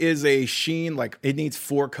 there is a sheen, like it needs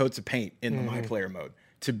 4 coats of paint in the my player mode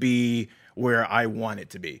to be where I want it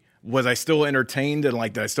to be. Was I still entertained and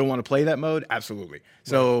like, did I still want to play that mode? Absolutely.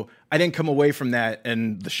 So I didn't come away from that.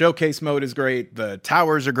 And the showcase mode is great. The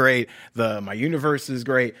towers are great. My universe is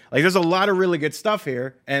great. Like there's a lot of really good stuff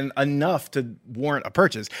here and enough to warrant a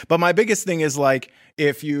purchase. But my biggest thing is like,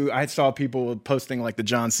 I saw people posting like the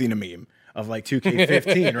John Cena meme of like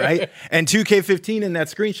 2K15, right? And 2K15 in that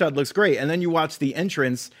screenshot looks great. And then you watch the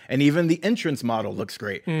entrance, and even the entrance model looks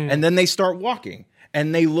great. And then they start walking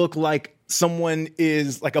and they look like someone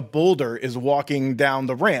is like a boulder is walking down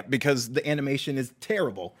the ramp, because the animation is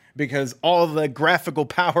terrible, because all the graphical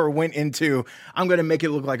power went into, I'm going to make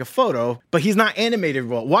it look like a photo, but he's not animated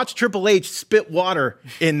well. Watch Triple H spit water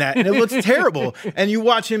in that and it looks terrible. And you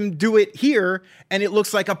watch him do it here and it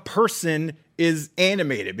looks like a person is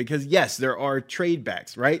animated, because yes, there are trade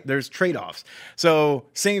backs, right? There's trade-offs. So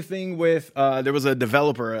same thing with, there was a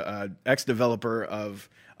developer, ex-developer of,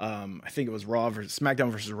 I think it was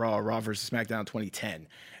SmackDown versus Raw versus SmackDown 2010.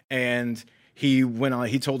 And he went on,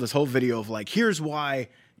 he told this whole video of like, here's my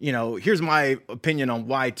opinion on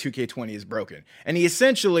why 2K20 is broken. And he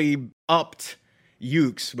essentially upped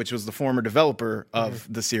Ukes, which was the former developer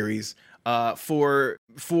of the series, for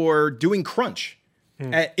doing crunch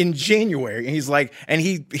in January. And he's like, and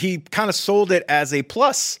he kind of sold it as a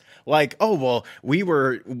plus. Like, oh, well,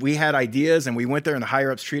 we had ideas and we went there and the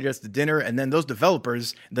higher ups treated us to dinner. And then those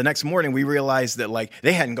developers, the next morning, we realized that like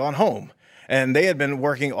they hadn't gone home. And they had been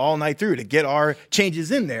working all night through to get our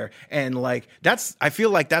changes in there. And like, I feel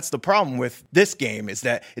like that's the problem with this game, is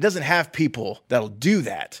that it doesn't have people that'll do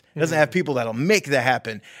that. It doesn't have people that'll make that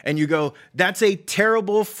happen. And you go, that's a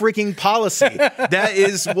terrible freaking policy. That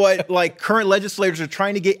is what like current legislators are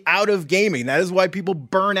trying to get out of gaming. That is why people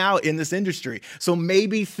burn out in this industry. So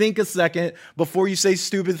maybe think a second before you say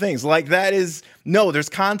stupid things. Like there's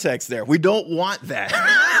context there. We don't want that.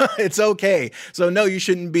 It's okay. So no, you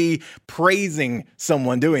shouldn't be praising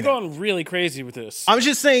someone doing that. You're going really crazy with this. I'm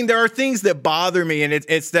just saying there are things that bother me, and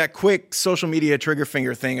it's that quick social media trigger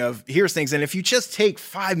finger thing of here's things. And if you just take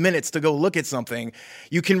 5 minutes to go look at something,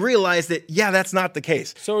 you can realize that, yeah, that's not the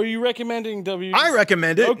case. So are you recommending W? I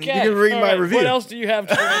recommend it. Okay. You can read my review. What else do you have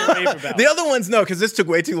to rave about? The other ones, no, because this took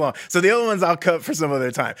way too long. So the other ones I'll cut for some other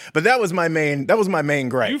time. But that was my main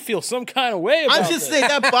gripe. You feel some kind of way about I'm just saying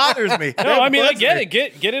that bothers me. No, I mean, I get it.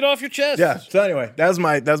 Get it off your chest. Yeah. So anyway, that was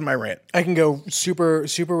my rant. I can go super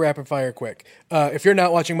rapid fire quick. If you're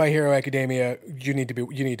not watching My Hero Academia, you need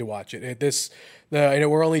to watch it. I know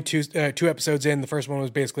we're only two episodes in. The first one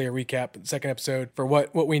was basically a recap. The second episode, for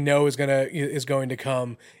what we know is going to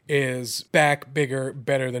come, is back, bigger,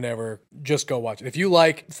 better than ever. Just go watch it. If you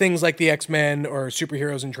like things like the X-Men or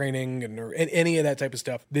superheroes in training or any of that type of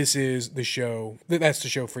stuff, this is the show. That's the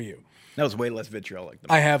show for you. That was way less vitriolic.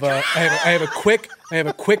 I have a quick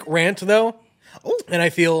rant though, and I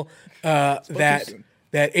feel that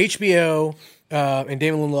HBO and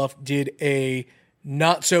Damon Lindelof did a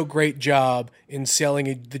not so great job in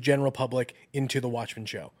selling the general public into the Watchmen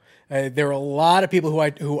show. There are a lot of people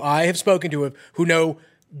who I have spoken to who know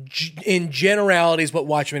in generalities what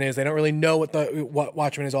Watchmen is. They don't really know what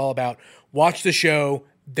Watchmen is all about. Watch the show,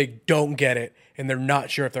 they don't get it, and they're not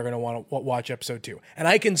sure if they're going to want to watch episode 2. And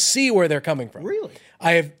I can see where they're coming from. Really?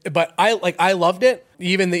 I loved it,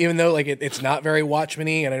 even though like it's not very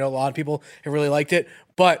Watchmen-y, and I know a lot of people have really liked it.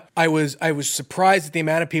 But I was surprised at the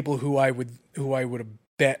amount of people who I would have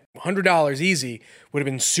bet $100 easy would have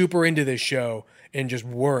been super into this show and just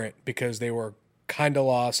weren't, because they were kind of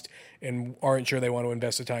lost and aren't sure they want to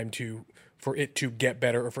invest the time for it to get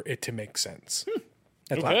better or for it to make sense.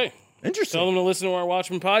 That's Okay. Interesting. Tell them to listen to our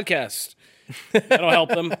Watchmen podcast. That'll help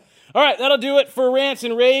them. All right, that'll do it for Rants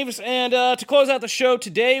and Raves. And to close out the show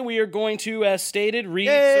today, we are going to, as stated, read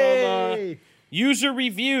some user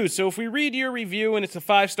reviews. So if we read your review and it's a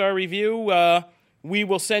 5-star review, we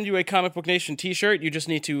will send you a Comic Book Nation t-shirt. You just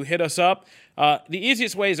need to hit us up. The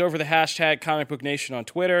easiest way is over the hashtag Comic Book Nation on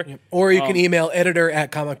Twitter. Yep. Or you can email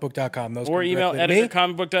editor@comicbook.com. Or email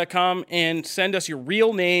editor@comicbook.com and send us your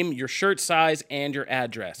real name, your shirt size, and your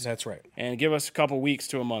address. That's right. And give us a couple weeks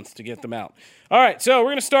to a month to get them out. All right, so we're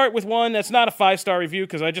going to start with one that's not a 5-star review,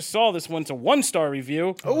 because I just saw this one. It's a 1-star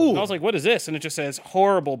review. Oh. And I was like, what is this? And it just says,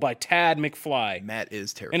 horrible by Tad McFly. Matt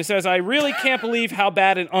is terrible. And it says, I really can't believe how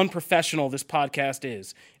bad and unprofessional this podcast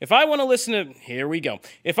is. If I want to listen to... Here we go.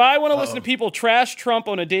 If I want to listen to people trash Trump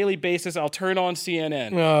on a daily basis, I'll turn on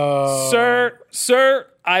CNN. Sir,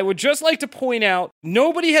 I would just like to point out,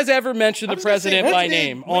 nobody has ever mentioned the president by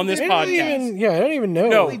name on this podcast. I don't even know.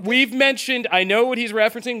 No, we've mentioned, I know what he's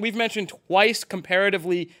referencing, we've mentioned twice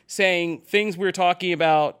comparatively saying things we're talking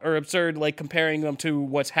about are absurd, like comparing them to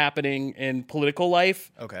what's happening in political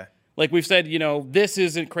life. Okay. Like we've said, this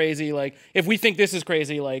isn't crazy. Like if we think this is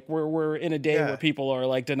crazy, like we're in a day where people are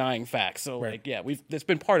like denying facts. So it's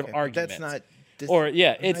been part of arguments. That's not...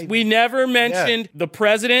 we never mentioned the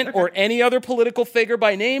president or any other political figure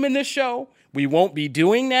by name in this show. We won't be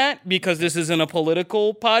doing that because this isn't a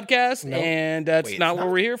political podcast, and that's not what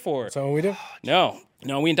we're here for. That's not what we do? No,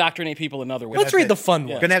 we indoctrinate people in other ways. Let's read the fun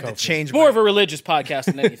one. Gonna have to change. More of a religious podcast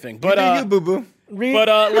than anything. But you boo boo.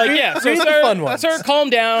 So sir, calm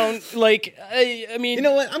down. Like, I mean, you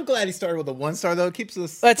know what? I'm glad he started with a 1-star though. It keeps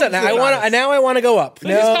us. That's it. I want to go up.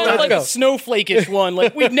 It's kind of like a snowflake-ish one.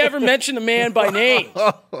 Like we've never mentioned the man by name.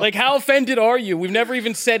 Like how offended are you? We've never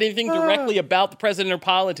even said anything directly about the president or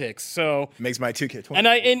politics. So makes my 2K 20.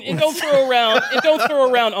 And don't throw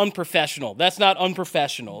around unprofessional. That's not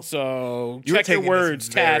unprofessional. So check your words,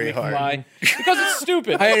 Tad McFly, because it's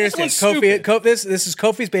stupid. I understand. Kofi, this is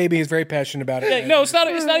Kofi's baby. He's very passionate about it. No, it's not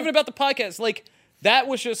even about the podcast. Like that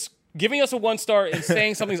was just giving us a 1-star and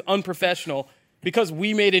saying something's unprofessional because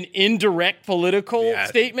we made an indirect political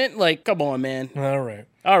statement. Like, come on, man. All right.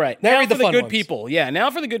 Now read for the the good ones. people. Yeah, now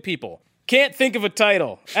for the good people. Can't think of a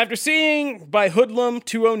title. After seeing by Hoodlum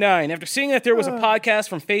 209, after seeing that there was a podcast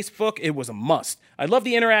from Facebook, it was a must. I love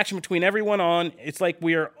the interaction between everyone on. It's like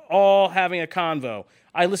we are all having a convo.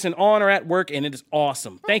 I listen on or at work, and it is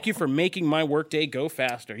awesome. Thank you for making my workday go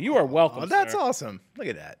faster. You are welcome, That's sir. awesome. Look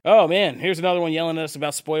at that. Oh, man. Here's another one yelling at us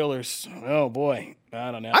about spoilers. Oh, boy.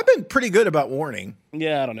 I don't know. I've been pretty good about warning.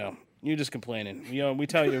 Yeah, I don't know. You're just complaining. We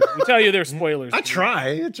tell you there's spoilers. I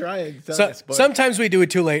try. Sometimes we do it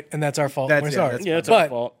too late, and that's our fault. We're sorry. That's our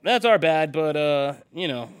fault. That's our bad, but,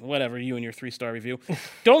 whatever, you and your 3-star review.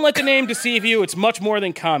 Don't let the name deceive you. It's much more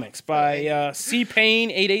than comics by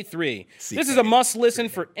C-Pain883. This is a must-listen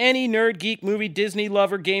for any nerd, geek, movie, Disney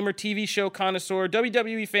lover, gamer, TV show connoisseur,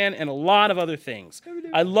 WWE fan, and a lot of other things.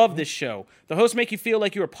 I love this show. The hosts make you feel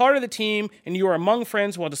like you are part of the team and you are among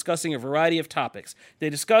friends while discussing a variety of topics. They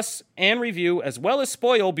discuss and review, as well as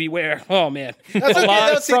spoil, beware. Oh, man. From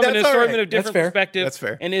an assortment of different perspectives. That's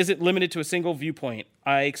fair. And isn't limited to a single viewpoint.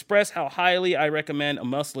 I express how highly I recommend a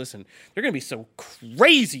must-listen. There are going to be so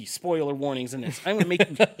crazy spoiler warnings in this. I'm going to make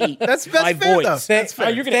you hate my voice. That's fair.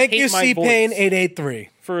 You're gonna Thank hate you, my C-Pain883.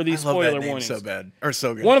 for these I love spoiler that name warnings. so bad. Or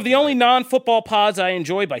so good. One of the only non-football pods I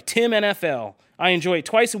enjoy by Tim NFL. I enjoy it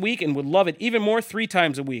twice a week and would love it even more 3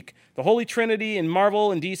 times a week. The The Holy Trinity in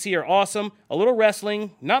Marvel and DC are awesome. A little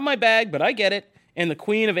wrestling, not my bag, but I get it. And the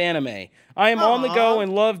queen of anime. I am on the go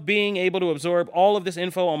and love being able to absorb all of this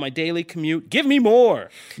info on my daily commute. Give me more.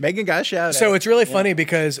 Megan got a shout out. So it's really funny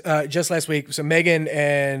because just last week, so Megan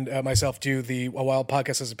and myself do the A Wild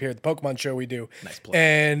Podcast Has Appeared, the Pokemon show we do. Nice plug.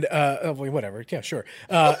 And whatever, yeah, sure.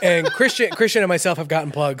 And Christian and myself have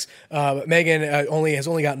gotten plugs. But Megan has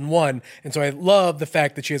only gotten one, and so I love the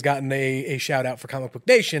fact that she has gotten a shout out for Comic Book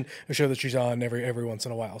Nation, a show that she's on every once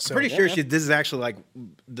in a while. So Pretty sure this is actually like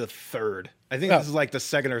the third. I think this is like the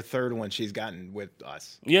second or third one she's gotten with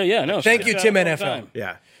us. Yeah, no. Thank you, Tim all the NFL. time.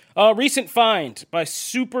 Yeah. Recent find by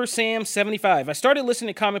Super Sam 75. I started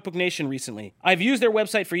listening to Comic Book Nation recently. I've used their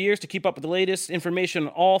website for years to keep up with the latest information on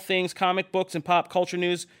all things comic books and pop culture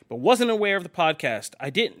news, but wasn't aware of the podcast. I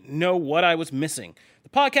didn't know what I was missing. The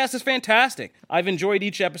podcast is fantastic. I've enjoyed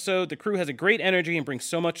each episode. The crew has a great energy and brings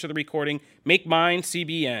so much to the recording. Make mine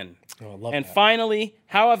CBN. Oh, I love and that. finally,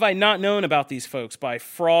 How Have I Not Known About These Folks by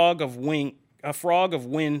Frog of Wind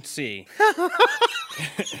Sea.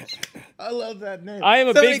 I love that name. I am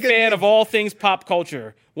a So big many good fan names. of all things pop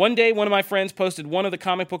culture. One day, one of my friends posted one of the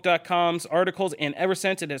comicbook.com's articles, and ever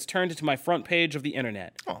since, it has turned into my front page of the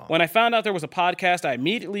internet. When I found out there was a podcast, I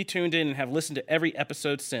immediately tuned in and have listened to every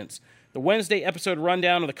episode since. The Wednesday episode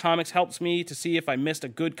rundown of the comics helps me to see if I missed a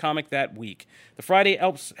good comic that week. The Friday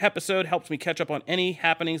episode helps me catch up on any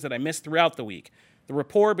happenings that I missed throughout the week. The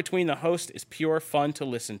rapport between the hosts is pure fun to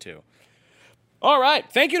listen to. All right.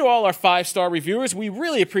 Thank you to all our 5-star reviewers. We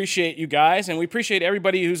really appreciate you guys, and we appreciate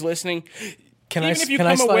everybody who's listening. Can Even I if you can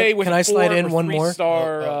come I slide, away with can I slide in one more?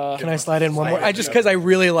 3-star, Can I slide in one more? I just because I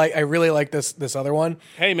really like this other one.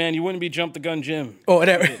 hey man, you wouldn't be Jump the Gun Jim. Oh,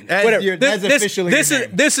 whatever. Your- that's officially your name,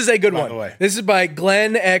 this is a good by one. the way. This is by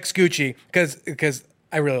Glenn X Gucci because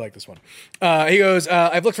I really like this one. He goes,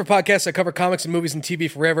 I've looked for podcasts that cover comics and movies and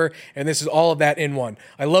TV forever, and this is all of that in one.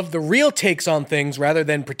 I love the real takes on things rather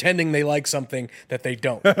than pretending they like something that they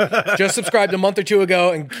don't. Just subscribed a month or two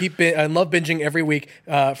ago and and love binging every week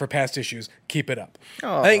for past issues. Keep it up.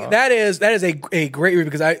 I think that is a great read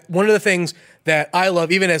because one of the things that I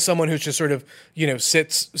love, even as someone who's just sort of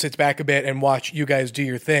sits back a bit and watch you guys do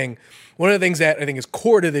your thing. One of the things that I think is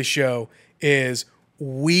core to this show is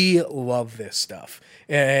we love this stuff.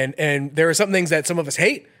 And there are some things that some of us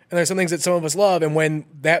hate, and there are some things that some of us love. And when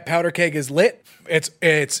that powder keg is lit,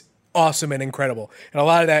 it's awesome and incredible. And a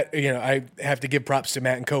lot of that, I have to give props to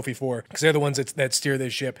Matt and Kofi for, because they're the ones that steer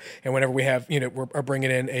this ship. And whenever we have, we're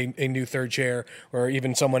bringing in a new third chair, or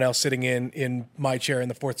even someone else sitting in my chair in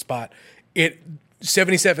the fourth spot,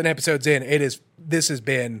 77 episodes in, this has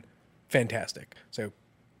been fantastic. So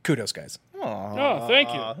kudos, guys. Oh,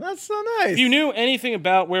 thank you. That's so nice. If you knew anything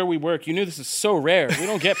about where we work, you knew this is so rare. We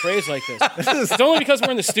don't get praise like this. It's only because we're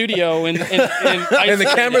in the studio and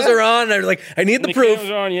the cameras are on. And I'm like, I need the proof. Cameras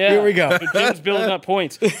are on, yeah. Here we go. Jim's building up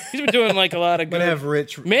points. He's been doing like a lot of good. I'm gonna have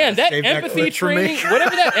Rich. Man, that save empathy clip for me. training,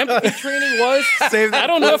 whatever that empathy training was, Save that I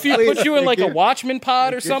don't know if he clip, put you in please. like a Thank you. Watchman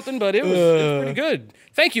pod or something, but it was pretty good.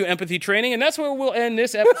 Thank you, empathy training. And that's where we'll end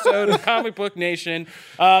this episode of Comic Book Nation.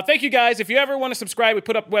 Thank you, guys. If you ever want to subscribe, we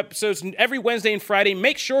put up episodes every Wednesday and Friday.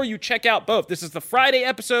 Make sure you check out both. This is the Friday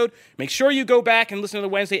episode. Make sure you go back and listen to the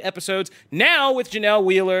Wednesday episodes. Now with Janelle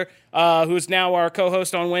Wheeler, who is now our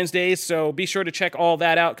co-host on Wednesdays. So be sure to check all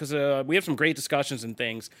that out because we have some great discussions and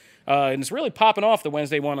things. And it's really popping off, the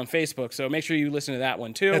Wednesday one on Facebook. So make sure you listen to that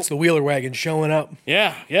one, too. That's the Wheeler wagon showing up.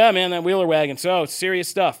 Yeah, man, that Wheeler wagon. So it's serious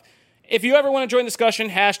stuff. If you ever want to join the discussion,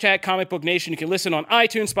 hashtag Comic Book Nation. You can listen on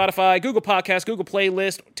iTunes, Spotify, Google Podcasts, Google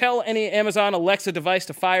Playlist. Tell any Amazon Alexa device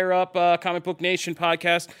to fire up Comic Book Nation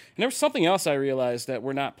podcast. And there was something else I realized that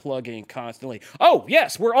we're not plugging constantly. Oh,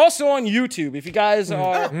 yes, we're also on YouTube. If you guys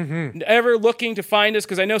are ever looking to find us,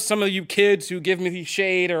 because I know some of you kids who give me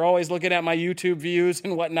shade are always looking at my YouTube views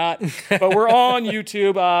and whatnot. But we're on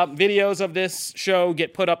YouTube. Videos of this show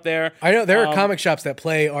get put up there. I know there are comic shops that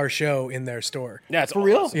play our show in their store. That's For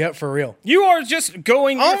real? awesome. Yeah, for real. You are just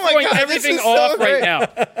going, Oh you're my throwing God, everything this is so off right great. now.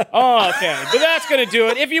 Oh, okay. But that's going to do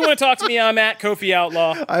it. If you want to talk to me, I'm at Kofi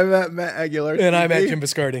Outlaw. I'm at Matt Aguilar. And I'm at TV. Jim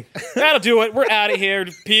Biscardi. That'll do it. We're out of here.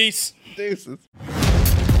 Peace. Deuces.